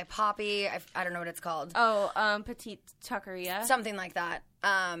 like right by Poppy. I don't know what it's called. Oh, Petite Tuckeria. Something like that.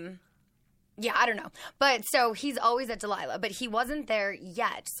 Yeah, I don't know. But so he's always at Delilah, but he wasn't there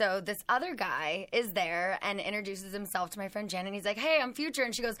yet. So this other guy is there and introduces himself to my friend Jen, and he's like, "Hey, I'm Future."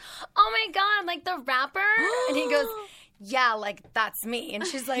 And she goes, "Oh my God, like the rapper?" And he goes, "Yeah, like that's me." And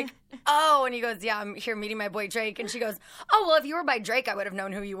she's like, "Oh." And he goes, "Yeah, I'm here meeting my boy Drake." And she goes, "Oh, well, if you were by Drake, I would have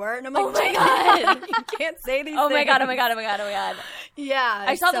known who you were." And I'm like, Oh my God. you can't say these Oh things. my god. Yeah.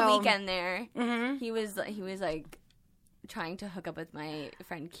 I saw The so- Weeknd there. Mm-hmm. He was like trying to hook up with my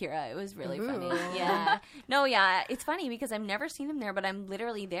friend Kira. It was really funny. Yeah. No, yeah. It's funny because I've never seen him there, but I'm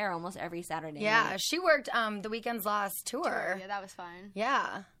literally there almost every Saturday Yeah, night. she worked The Weeknd's last tour. Yeah, that was fun.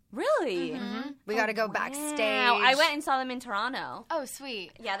 Yeah. Really? We got to go backstage. Wow. I went and saw them in Toronto. Oh,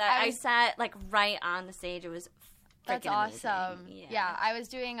 sweet. Yeah, I sat like right on the stage. It was That's freaking awesome. amazing. Yeah, I was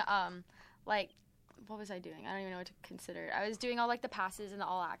doing like what was I doing? I don't even know what to consider. I was doing all like the passes and the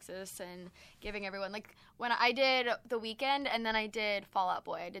all access and giving everyone like when I did The Weeknd and then I did Fall Out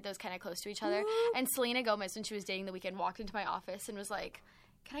Boy. I did those kind of close to each other. And Selena Gomez, when she was dating The Weeknd, walked into my office and was like,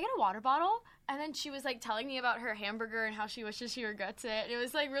 "Can I get a water bottle?" And then she was like telling me about her hamburger and how she wishes she regrets it. And it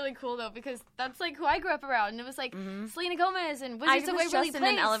was like really cool though because that's like who I grew up around. And it was like Selena Gomez and I Wizards of was Waverly just in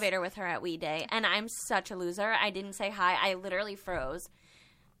Place. an elevator with her at We Day, and I'm such a loser. I didn't say hi. I literally froze.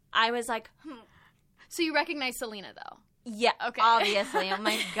 I was like, So you recognize Selena though? yeah, Okay. obviously. Oh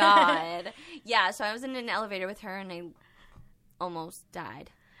my God. Yeah, so I was in an elevator with her, and I almost died.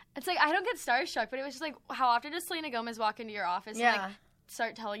 It's like I don't get starstruck, but it was just like how often does Selena Gomez walk into your office Yeah. and like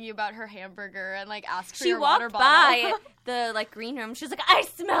start telling you about her hamburger and, like, ask for she your water walked bottle. by the, like, green room. She was like, I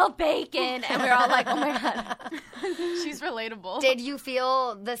smell bacon. And we were all like, oh, my God. She's relatable. Did you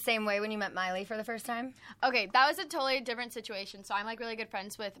feel the same way when you met Miley for the first time? Okay, that was a totally different situation. So I'm, like, really good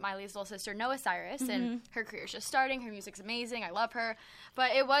friends with Miley's little sister, Noah Cyrus, and her career's just starting. Her music's amazing. I love her.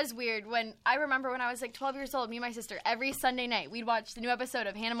 But it was weird when I remember when I was, like, 12 years old, me and my sister, every Sunday night, we'd watch the new episode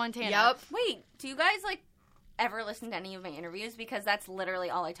of Hannah Montana. Yep. Wait, do you guys, like, ever listen to any of my interviews? Because that's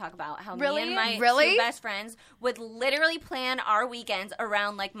literally all I talk about. How Really? me and my Really? two best friends would literally plan our weekends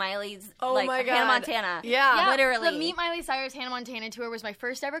around, like, Miley's, Oh like, my God. Hannah Montana. Yeah. Literally. The Meet Miley Cyrus Hannah Montana tour was my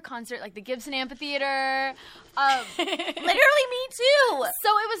first ever concert, like the Gibson Amphitheater. Literally me too. So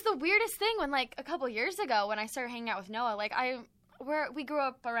it was the weirdest thing when, like, a couple years ago when I started hanging out with Noah, like, we grew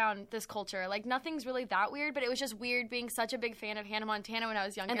up around this culture. Like, nothing's really that weird, but it was just weird being such a big fan of Hannah Montana when I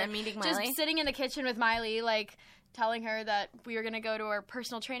was younger. And then meeting Miley. Just sitting in the kitchen with Miley, like, telling her that we were going to go to her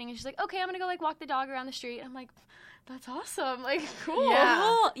personal training. And she's like, okay, I'm going to go, like, walk the dog around the street. I'm like, that's awesome. Like, cool.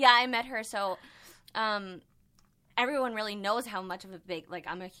 Yeah, I met her. So, everyone really knows how much of a big, like,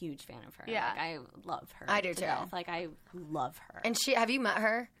 I'm a huge fan of her. Yeah. Like, I love her. I do, to too. death. Like, I love her. And have you met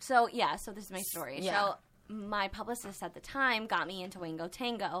her? So, yeah, so this is my story. Yeah. So, my publicist at the time got me into Wango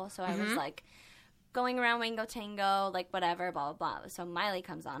Tango. So, I was, like, going around Wango Tango, like, whatever, blah, blah, blah. So, Miley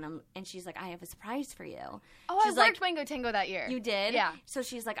comes on, and she's like, I have a surprise for you. Oh, she's I worked Wango Tango that year. You did? Yeah. So,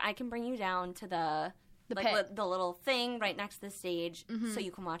 she's like, I can bring you down to the pit. the little thing right next to the stage so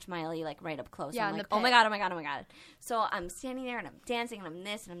you can watch Miley, like, right up close. Yeah, I'm in like, the oh, my pit. God, oh, my God, oh, my God. So, I'm standing there, and I'm dancing, and I'm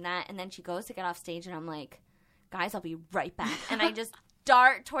this, and I'm that. And then she goes to get off stage, and I'm like, guys, I'll be right back. And I just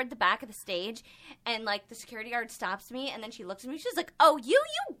dart toward the back of the stage, and, like, the security guard stops me, and then she looks at me. She's like, oh, you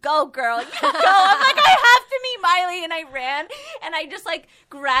go, girl. You go. I'm like, I have to meet Miley. And I ran, and I just, like,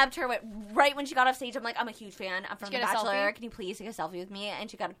 grabbed her right when she got off stage. I'm like, I'm a huge fan. I'm from The Did you get a Bachelor. selfie? Can you please take a selfie with me? And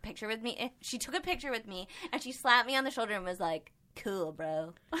she got a picture with me. She took a picture with me, and she slapped me on the shoulder and was like, cool,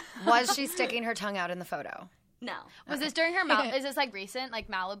 bro. Was she sticking her tongue out in the photo? No. Was this during her is this, like, recent? Like,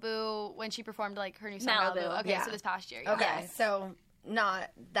 Malibu, when she performed, like, her new song, Malibu. Okay, Yeah. so this past year. Okay, Yes. so not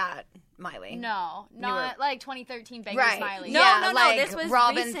that Miley. No, not like 2013 Bangers Right. Miley. No, yeah, no, like this was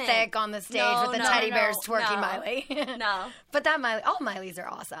Robin recent. Thicke on the stage No, with the no, teddy no, bears twerking no. Miley. No. But that Miley, all Miley's are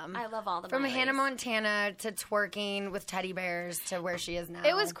awesome. I love all the From Mileys. Hannah Montana to twerking with teddy bears to where she is now.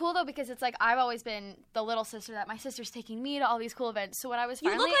 It was cool, though, because it's like I've always been the little sister that my sister's taking me to all these cool events. So when I was You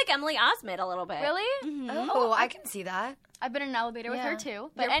finally... look like Emily Osment a little bit. Really? Oh, I can see that. I've been in an elevator with Yeah. her, too.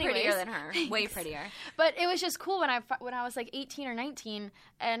 But You're anyways, prettier than her. Way prettier. But it was just cool when I was like 18 or 19,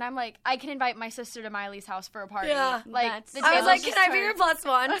 and I'm like, I can invite my sister to Miley's house for a party. Yeah. Like, That's- the I was tables like, just can I be turned. your plus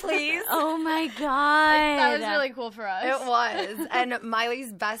one, please? Oh, my God. That was really cool for us. It was. And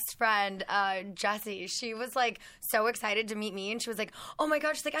Miley's best friend, Jessie, she was like so excited to meet me. And she was like, oh my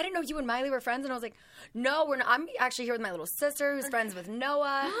God. She's like, I didn't know you and Miley were friends. And I was like, no, we're not. I'm actually here with my little sister who's friends with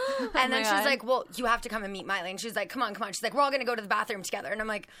Noah. And then my she's God. like, well, you have to come and meet Miley. And she's like, come on. She's like, we're all going to go to the bathroom together. And I'm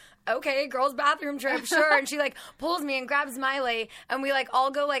like, okay, girls' bathroom trip, sure. And she like pulls me and grabs Miley. And we like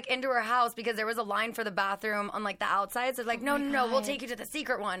all go like into her house because there was a line for the bathroom on like the outside. So it's like, no, we'll take you to the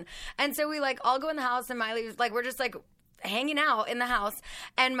secret one. And so we like all go in the house and Miley's like, we're just like hanging out in the house,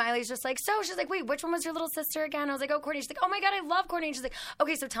 and Miley's just like, so she's like, wait, which one was your little sister again? I was like, oh, Courtney. She's like, oh my God, I love Courtney. And she's like,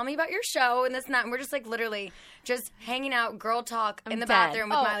 okay, so tell me about your show and this and that. And we're just like literally just hanging out, girl talk in the dead. bathroom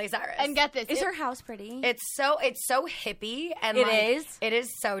with Miley Cyrus. And get this. Is her house pretty? It's so hippie and It like, is? it is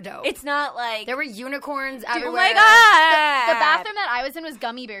so dope. It's not like... There were unicorns Oh, everywhere. my God. The bathroom that I was in was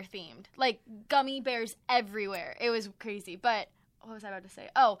gummy bear themed. Like, gummy bears everywhere. It was crazy. But what was I about to say?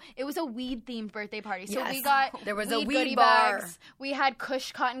 Oh, it was a weed-themed birthday party. So Yes. we got There was a weed goodie bar. bags. We had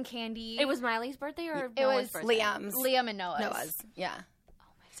Kush cotton candy. It was Miley's birthday or It Noah's was birthday? Liam's. Liam and Noah's. Noah's. Yeah.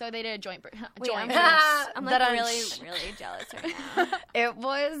 So they did a joint. Wait, joint. I'm like That I'm really, really jealous right now. It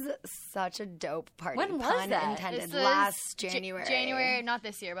was such a dope party. When was Pun that? intended. This was Last January. January, not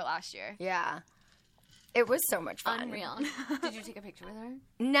this year, but last year. Yeah. It was so much fun. Unreal. Did you take a picture with her?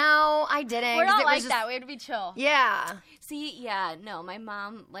 No, I didn't. We're 'cause not it was like just- that. We had to be chill. Yeah. See, yeah, no, my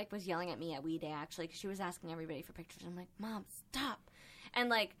mom, like, was yelling at me at We Day, actually, because she was asking everybody for pictures. I'm like, Mom, stop. And,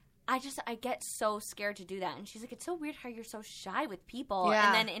 like, I get so scared to do that. And she's like, it's so weird how you're so shy with people. Yeah.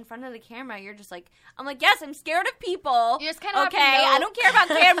 And then in front of the camera, you're just like, I'm like, yes, I'm scared of people. You just kind of okay, have to know. I don't care about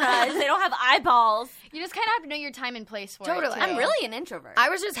cameras. They don't have eyeballs. You just kind of have to know your time and place for Totally. it. too. I'm really an introvert. I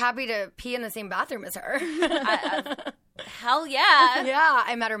was just happy to pee in the same bathroom as her. Hell yeah. Yeah,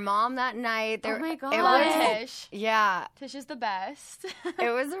 I met her mom that night. Oh my God. It Love was, Tish. yeah, Tish is the best. it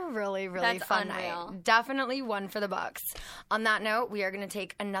was a really, really That's fun unreal. night. Definitely one for the books. On that note, we are going to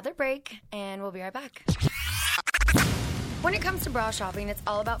take another break, and we'll be right back. When it comes to bra shopping, it's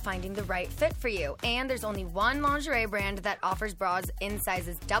all about finding the right fit for you. And there's only one lingerie brand that offers bras in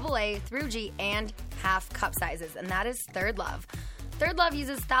sizes AA through G and half cup sizes, and that is Third Love. Third Love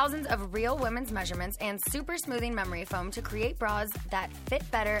uses thousands of real women's measurements and super smoothing memory foam to create bras that fit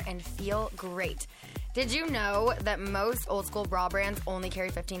better and feel great. Did you know that most old school bra brands only carry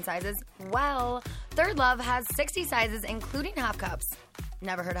 15 sizes? Well, Third Love has 60 sizes, including half cups.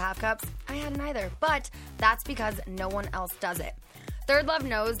 Never heard of half cups? I hadn't either, but that's because no one else does it. Third Love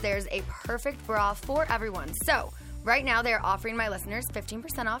knows there's a perfect bra for everyone. So, right now they're offering my listeners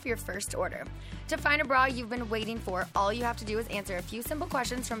 15% off your first order. To find a bra you've been waiting for, all you have to do is answer a few simple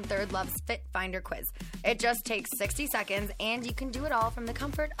questions from Third Love's Fit Finder quiz. It just takes 60 seconds, and you can do it all from the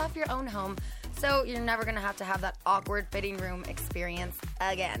comfort of your own home, so you're never going to have that awkward fitting room experience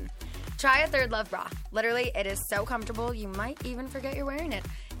again. Try a Third Love bra. Literally, it is so comfortable, you might even forget you're wearing it.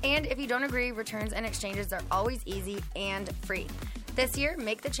 And if you don't agree, returns and exchanges are always easy and free. This year,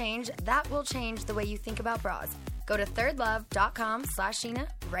 make the change that will change the way you think about bras. Go to thirdlove.com/Sheena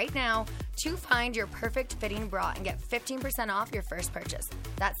right now to find your perfect fitting bra and get 15% off your first purchase.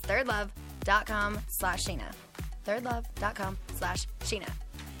 That's thirdlove.com/Sheena. thirdlove.com/Sheena.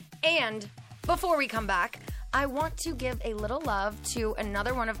 And before we come back, I want to give a little love to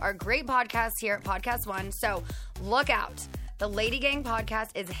another one of our great podcasts here at Podcast One. So look out. The Lady Gang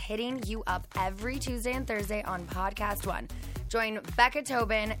podcast is hitting you up every Tuesday and Thursday on Podcast One. Join Becca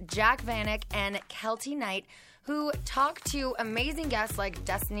Tobin, Jack Vanek, and Kelty Knight, who talk to amazing guests like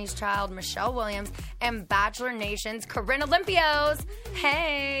Destiny's Child, Michelle Williams, and Bachelor Nation's Corinne Olympios.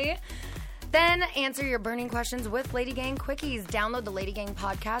 Hey! Then answer your burning questions with Lady Gang Quickies. Download the Lady Gang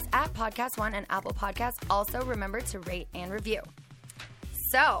podcast at Podcast One and Apple Podcasts. Also, remember to rate and review.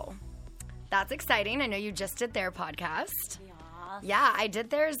 So, that's exciting. I know you just did their podcast. Yeah, I did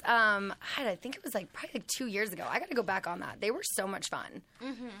theirs, I think it was probably 2 years ago. I got to go back on that. They were so much fun.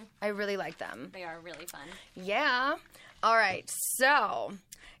 Mm-hmm. I really like them. They are really fun. Yeah. All right, so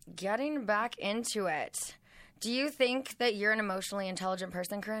getting back into it. Do you think that you're an emotionally intelligent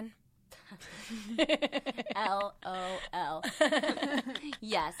person, Corinne? LOL.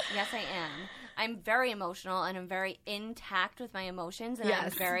 Yes, I am. I'm very emotional, and I'm very intact with my emotions, and yes.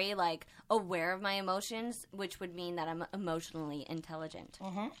 I'm very aware of my emotions, which would mean that I'm emotionally intelligent.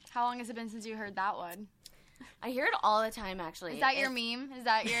 Mm-hmm. How long has it been since you heard that one? I hear it all the time, actually. Is that your meme? Is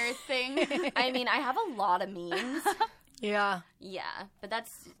that your thing? I mean, I have a lot of memes. Yeah. Yeah, but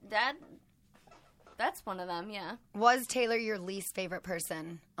that's one of them, yeah. Was Taylor your least favorite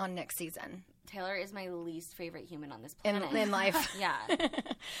person on Nick's season? Taylor is my least favorite human on this planet. In life. Yeah.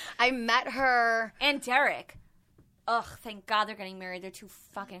 I met her. And Derek. Ugh, thank God they're getting married. They're too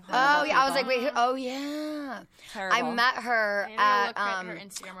fucking horrible. Oh, yeah. People. I was like, wait, who? Oh, yeah. Terrible. I met her at her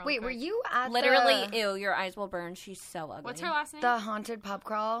Instagram wait, were you at literally, ew, your eyes will burn. She's so ugly. What's her last name? The haunted pub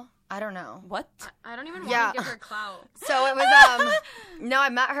crawl? I don't know. What? I don't even want to give her clout. So it was, no, I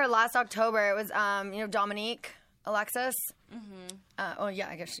met her last October. It was, Dominique, Alexis. Mm-hmm. Oh, yeah,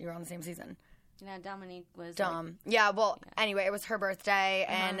 I guess you were on the same season. Yeah, Dominique was... Dom. Anyway, it was her birthday,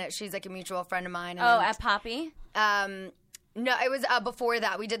 and she's, a mutual friend of mine. And at Poppy? No, it was before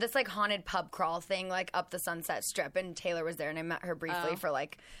that. We did this, haunted pub crawl thing, up the Sunset Strip, and Taylor was there, and I met her briefly for,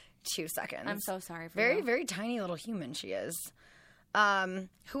 2 seconds. I'm so sorry for very, you. very tiny little human she is.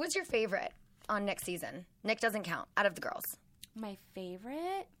 Who was your favorite on Nick's season? Nick doesn't count, out of the girls. My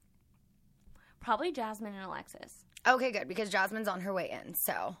favorite? Probably Jasmine and Alexis. Okay, good, because Jasmine's on her way in,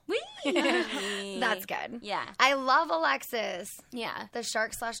 so. That's good. Yeah. I love Alexis. Yeah. The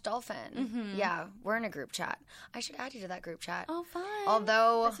shark/dolphin. Mm-hmm. Yeah, we're in a group chat. I should add you to that group chat. Oh, fun.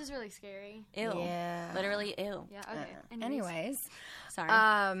 Although. This is really scary. Ew. Yeah. Literally, ew. Yeah, okay. Anyways. Sorry.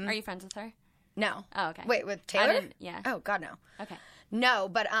 Are you friends with her? No. Oh, okay. Wait, with Taylor? Yeah. Oh, God, no. Okay. No,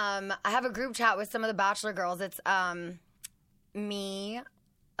 but I have a group chat with some of the Bachelor girls. It's me,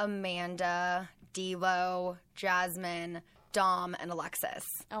 Amanda, Devo, Jasmine, Dom, and Alexis.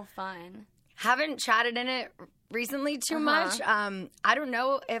 Oh, fun. Haven't chatted in it recently too much. I don't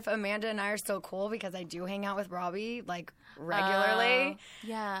know if Amanda and I are still cool because I do hang out with Robbie, regularly.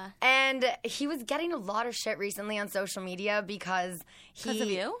 Yeah. And he was getting a lot of shit recently on social media because Because of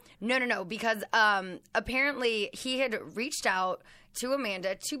you? No. Because apparently he had reached out to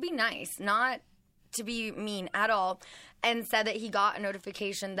Amanda to be nice, not to be mean at all, and said that he got a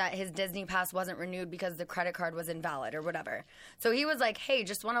notification that his Disney Pass wasn't renewed because the credit card was invalid or whatever. So he was like, hey,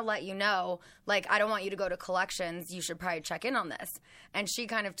 just want to let you know, I don't want you to go to collections. You should probably check in on this. And she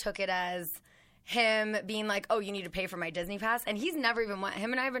kind of took it as him being like, oh, you need to pay for my Disney Pass. And he's never even went.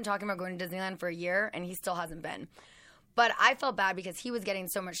 Him and I have been talking about going to Disneyland for a year, and he still hasn't been. But I felt bad because he was getting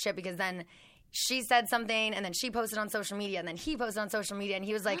so much shit because then she said something, and then she posted on social media, and then he posted on social media, and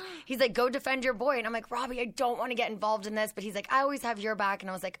he was like, go defend your boy. And I'm like, Robbie, I don't want to get involved in this. But he's like, I always have your back. And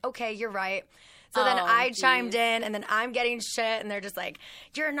I was like, okay, you're right. So then I chimed in, and then I'm getting shit, and they're just like,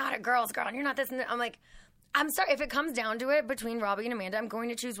 you're not a girl's girl, and you're not this and that. I'm like, I'm sorry. If it comes down to it between Robbie and Amanda, I'm going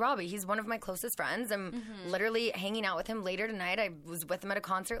to choose Robbie. He's one of my closest friends. I'm literally hanging out with him later tonight. I was with him at a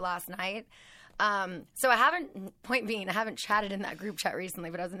concert last night. So I haven't chatted in that group chat recently,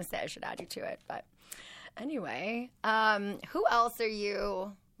 but I was going to say I should add you to it. But anyway, who else are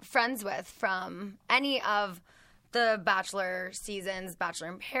you friends with from any of the Bachelor seasons, Bachelor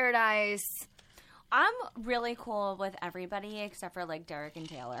in Paradise? I'm really cool with everybody except for, like, Derek and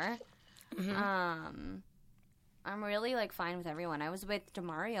Taylor. I'm really, like, fine with everyone. I was with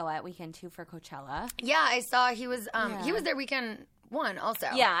DeMario at weekend 2 for Coachella. Yeah, I saw he was there weekend 1 also.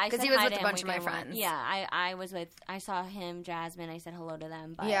 Yeah, because he was with a bunch of my friends. Yeah, I saw him, Jasmine. I said hello to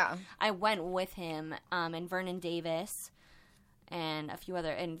them. But yeah, I went with him and Vernon Davis and a few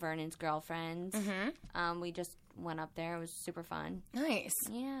other, and Vernon's girlfriends. We just went up there. It was super fun. Nice.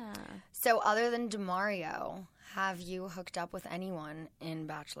 Yeah. So other than DeMario, have you hooked up with anyone in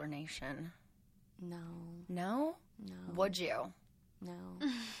Bachelor Nation? No. No? No. Would you? No.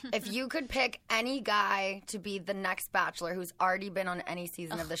 If you could pick any guy to be the next Bachelor who's already been on any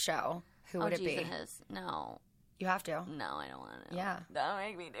season of the show, who would it be? No. You have to. No, I don't want to. Yeah. Don't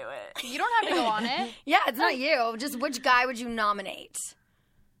make me do it. You don't have to go on it. Yeah, it's not you. Just which guy would you nominate?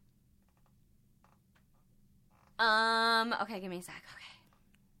 Okay, give me a sec.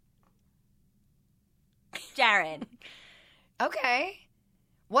 Okay. Jared. Okay.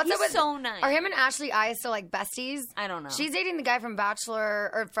 What's He's up with so nice. Are him and Ashley I still like besties? I don't know. She's dating the guy from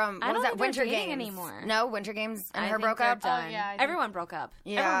Bachelor or from what was that? Winter Games anymore. No, Winter Games and her think broke they're up. done. Oh, yeah, Everyone broke up.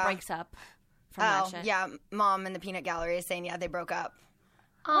 Yeah. Everyone breaks up from that shit. Yeah, Mom in the Peanut Gallery is saying they broke up.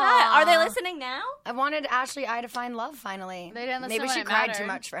 What? Are they listening now? I wanted Ashley I to find love finally. They didn't listen Maybe when she it cried mattered. too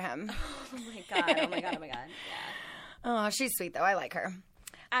much for him. Oh my god. Yeah. Oh, she's sweet though. I like her.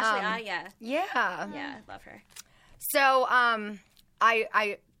 Ashley, yeah. Yeah. Yeah, I love her. So,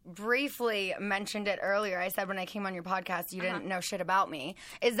 I briefly mentioned it earlier. I said when I came on your podcast, you didn't know shit about me.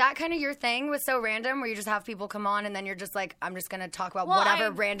 Is that kind of your thing with So Random, where you just have people come on and then you're just like, I'm just going to talk about whatever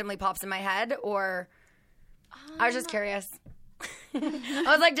randomly pops in my head? Or I was just curious. I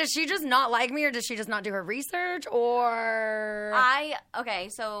was like, does she just not like me, or does she just not do her research? Or okay,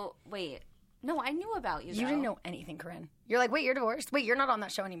 so wait. No, I knew about you, though. You didn't know anything, Corinne. You're like, wait, you're divorced? Wait, you're not on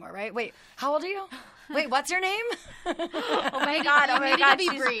that show anymore, right? Wait, how old are you? Wait, what's your name? Oh my god, be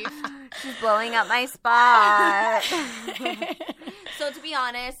brief. She's blowing up my spot. So to be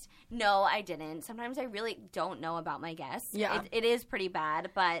honest, no, I didn't. Sometimes I really don't know about my guests. Yeah. It is pretty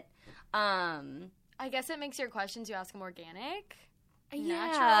bad, but I guess it makes your questions you ask them organic.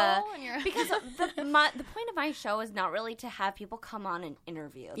 Yeah, natural, because the point of my show is not really to have people come on and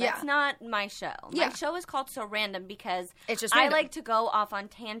interview. That's not my show. My show is called So Random because it's just I random. like to go off on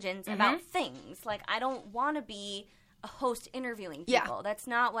tangents about things. Like, I don't want to be a host interviewing people. Yeah. That's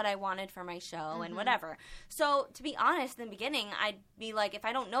not what I wanted for my show and whatever. So, to be honest, in the beginning, I'd be like, if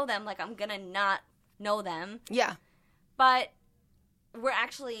I don't know them, like, I'm going to not know them. Yeah. But we're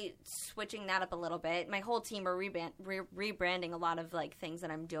actually switching that up a little bit. My whole team are rebranding a lot of like things that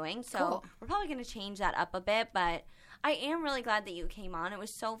I'm doing. So we're probably going to change that up a bit. But I am really glad that you came on. It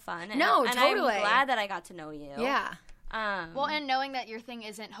was so fun. And totally. I'm glad that I got to know you. Yeah. Well, and knowing that your thing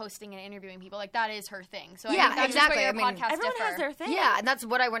isn't hosting and interviewing people, like that is her thing. So yeah, I think that's exactly. Just where your podcast everyone differ. has their thing. Yeah, and that's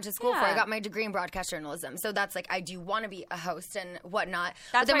what I went to school for. I got my degree in broadcast journalism. So that's like, I do want to be a host and whatnot.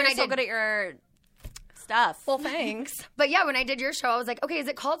 That's but then why when you're so good at your stuff. Well, thanks. But yeah, when I did your show, I was like, okay, is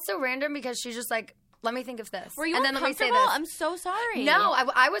it called So Random? Because she's just like, let me think of this. Were you and then uncomfortable? Let me say this. I'm so sorry. No,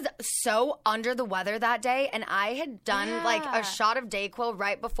 I was so under the weather that day, and I had done like a shot of Dayquil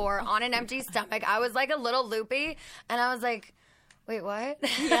right before on an empty stomach. I was like a little loopy, and I was like, wait, what?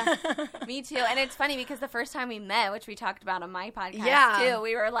 Yeah, me too. And it's funny because the first time we met, which we talked about on my podcast too,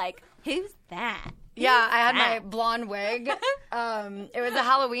 we were like, who's that? Yeah, I had my blonde wig. It was a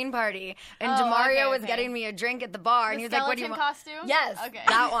Halloween party, and DeMario was getting me a drink at the bar, and he was like, "What do you want?" Costume? Yes,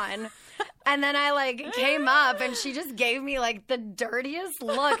 that one. And then I like came up, and she just gave me like the dirtiest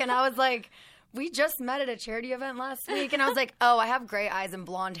look, and I was like, we just met at a charity event last week, and I was like, oh, I have gray eyes and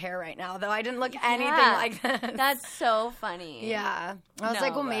blonde hair right now, though I didn't look anything like this. That's so funny. Yeah. I was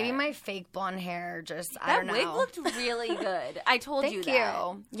like, well, maybe my fake blonde hair just, I don't know. That wig looked really good. I told you that.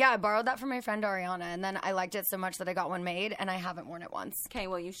 Thank you. Yeah, I borrowed that from my friend Ariana, and then I liked it so much that I got one made, and I haven't worn it once. Okay,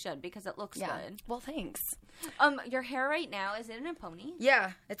 well, you should, because it looks good. Well, thanks. Your hair right now, is it in a pony?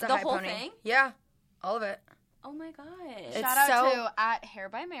 Yeah, it's a high pony. The whole thing? Yeah, all of it. Oh my gosh. Shout out to at Hair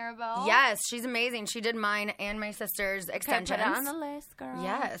by Maribel. Yes, she's amazing. She did mine and my sister's extensions. Put it on the list, girl.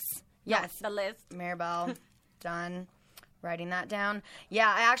 Yes. Yes. The list. Maribel. Done. Writing that down.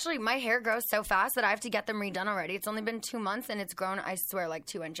 Yeah, my hair grows so fast that I have to get them redone already. It's only been 2 months and it's grown, I swear, like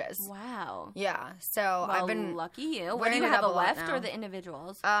 2 inches. Wow. Yeah. So I've been lucky you. What do you have, a left or the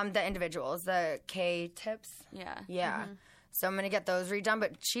individuals? The individuals, the K-tips. Yeah. Yeah. Mm-hmm. So I'm going to get those redone.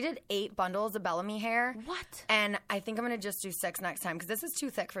 But she did 8 bundles of Bellamy hair. What? And I think I'm going to just do 6 next time because this is too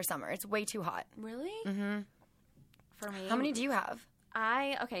thick for summer. It's way too hot. Really? Mm-hmm. For me? How many do you have?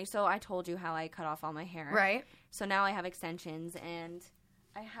 So I told you how I cut off all my hair. Right. So now I have extensions and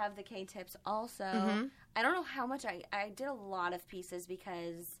I have the K-tips also. Mm-hmm. I don't know how much I did a lot of pieces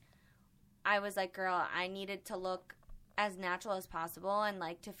because I was like, girl, I needed to look as natural as possible and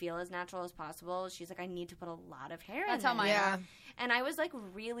like to feel as natural as possible. She's like, I need to put a lot of hair in That's how mine are. And I was like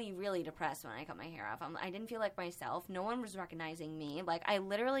really, really depressed when I cut my hair off. I didn't feel like myself. No one was recognizing me. Like I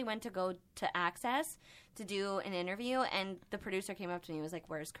literally went to go to Access to do an interview and the producer came up to me and was like,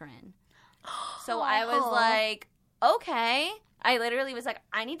 where's Corinne? So I was like, okay. I literally was like,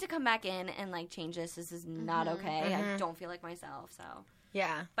 I need to come back in and like change this. This is not okay. I don't feel like myself. So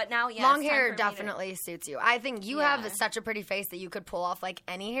yeah. But now, yes, long hair definitely suits you. I think you have such a pretty face that you could pull off like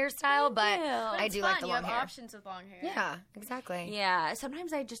any hairstyle, but I do like the long hair. You have options with long hair. Yeah, exactly. Yeah.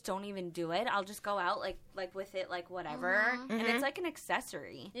 Sometimes I just don't even do it. I'll just go out like with it, like whatever, and it's like an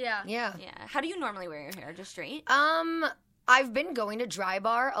accessory. Yeah. Yeah. Yeah. How do you normally wear your hair? Just straight? I've been going to Dry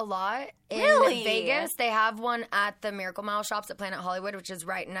Bar a lot in Vegas. They have one at the Miracle Mile shops at Planet Hollywood, which is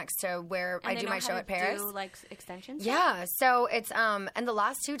right next to where I do my show at Paris. Do like extensions? Yeah. So it's and the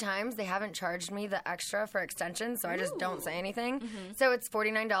last 2 times they haven't charged me the extra for extensions, so I just don't say anything. Mm-hmm. So it's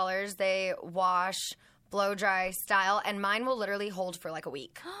 $49. They wash, blow dry style, and mine will literally hold for like a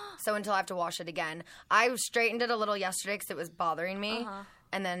week. So until I have to wash it again. I straightened it a little yesterday because it was bothering me,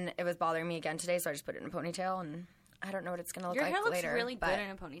 and then it was bothering me again today, so I just put it in a ponytail and. I don't know what it's going to look like later. Your hair looks really good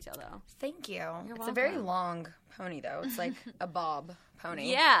in a ponytail, though. Thank you. It's a very long pony, though. It's like a bob pony.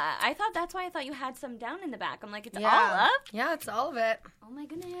 Yeah. That's why I thought you had some down in the back. I'm like, it's all up? Yeah, it's all of it. Oh, my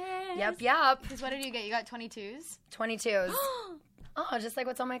goodness. Yep. Because what did you get? You got 22s? 22s. Oh, just like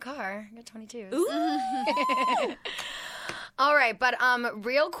what's on my car. I got 22s. Ooh. All right, but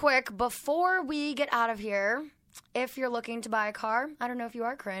real quick, before we get out of here, if you're looking to buy a car, I don't know if you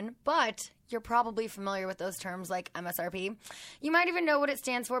are, Corinne, but you're probably familiar with those terms like MSRP. You might even know what it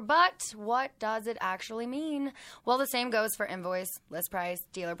stands for, but what does it actually mean? Well, the same goes for invoice, list price,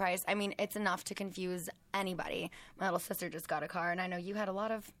 dealer price. I mean, it's enough to confuse anybody. My little sister just got a car, and I know you had a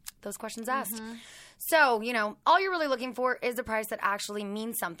lot of those questions asked. Mm-hmm. So, all you're really looking for is a price that actually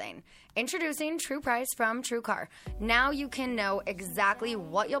means something. Introducing True Price from True Car. Now you can know exactly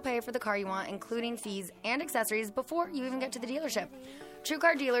what you'll pay for the car you want, including fees and accessories, before you even get to the dealership. True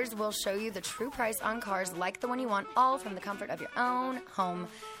Car dealers will show you the true price on cars like the one you want, all from the comfort of your own home.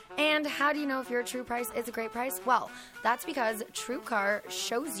 And how do you know if your true price is a great price? Well, that's because True Car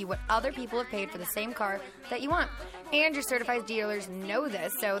shows you what other people have paid for the same car that you want. And your certified dealers know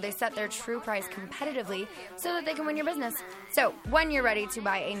this, so they set their true price competitively so that they can win your business. So when you're ready to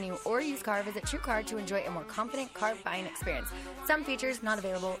buy a new or used car, visit True Car to enjoy a more confident car buying experience. Some features not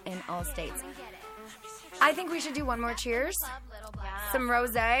available in all states. I think we should do one more cheers. Yeah. Some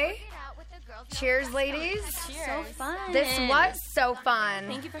rosé. Cheers, ladies. Cheers. So fun. This was so fun.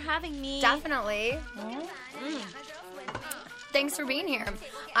 Thank you for having me. Definitely. Thanks for being here.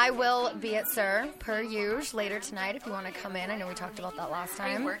 I will be at Sir, per usual, later tonight if you want to come in. I know we talked about that last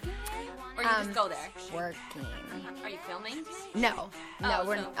time. Are you working? Or you just go there? Working. Are you filming? No,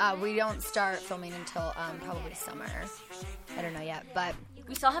 we don't start filming until probably summer. I don't know yet, but...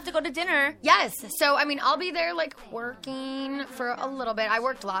 We still have to go to dinner. Yes. So, I'll be there, working for a little bit. I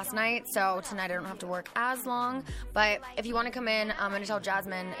worked last night, so tonight I don't have to work as long. But if you want to come in, I'm going to tell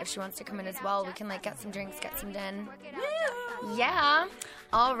Jasmine if she wants to come in as well. We can, get some drinks, get some din. Woo! Yeah.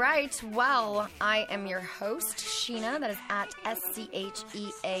 All right. Well, I am your host, Sheena. That is at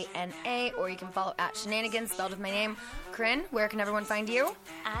SCHEANA. Or you can follow at Shenanigans, spelled with my name. Corinne, where can everyone find you?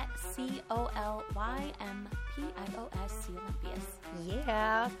 At COLYMPIOS, Olympios.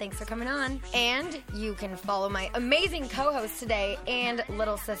 Yeah, thanks for coming on. And you can follow my amazing co-host today and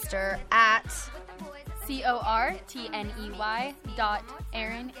little sister at CORTNEY.Erin,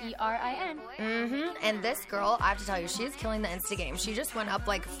 ERIN. Mm-hmm. And this girl, I have to tell you, she is killing the Insta game. She just went up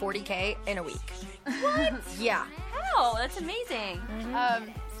 40K in a week. What? Yeah. How? That's amazing.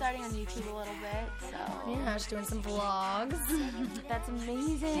 Mm-hmm. Starting on YouTube a little bit, so. Yeah, she's doing some vlogs. That's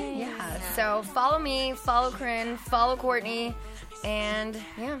amazing. Yeah, so follow me, follow Corinne, follow Courtney, And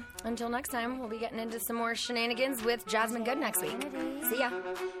yeah, until next time, we'll be getting into some more shenanigans with Jasmine Good next week. See ya.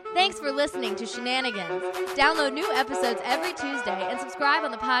 Thanks for listening to Shenanigans. Download new episodes every Tuesday and subscribe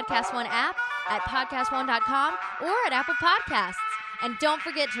on the Podcast One app, at podcastone.com, or at Apple Podcasts. And don't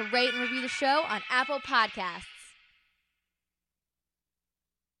forget to rate and review the show on Apple Podcasts.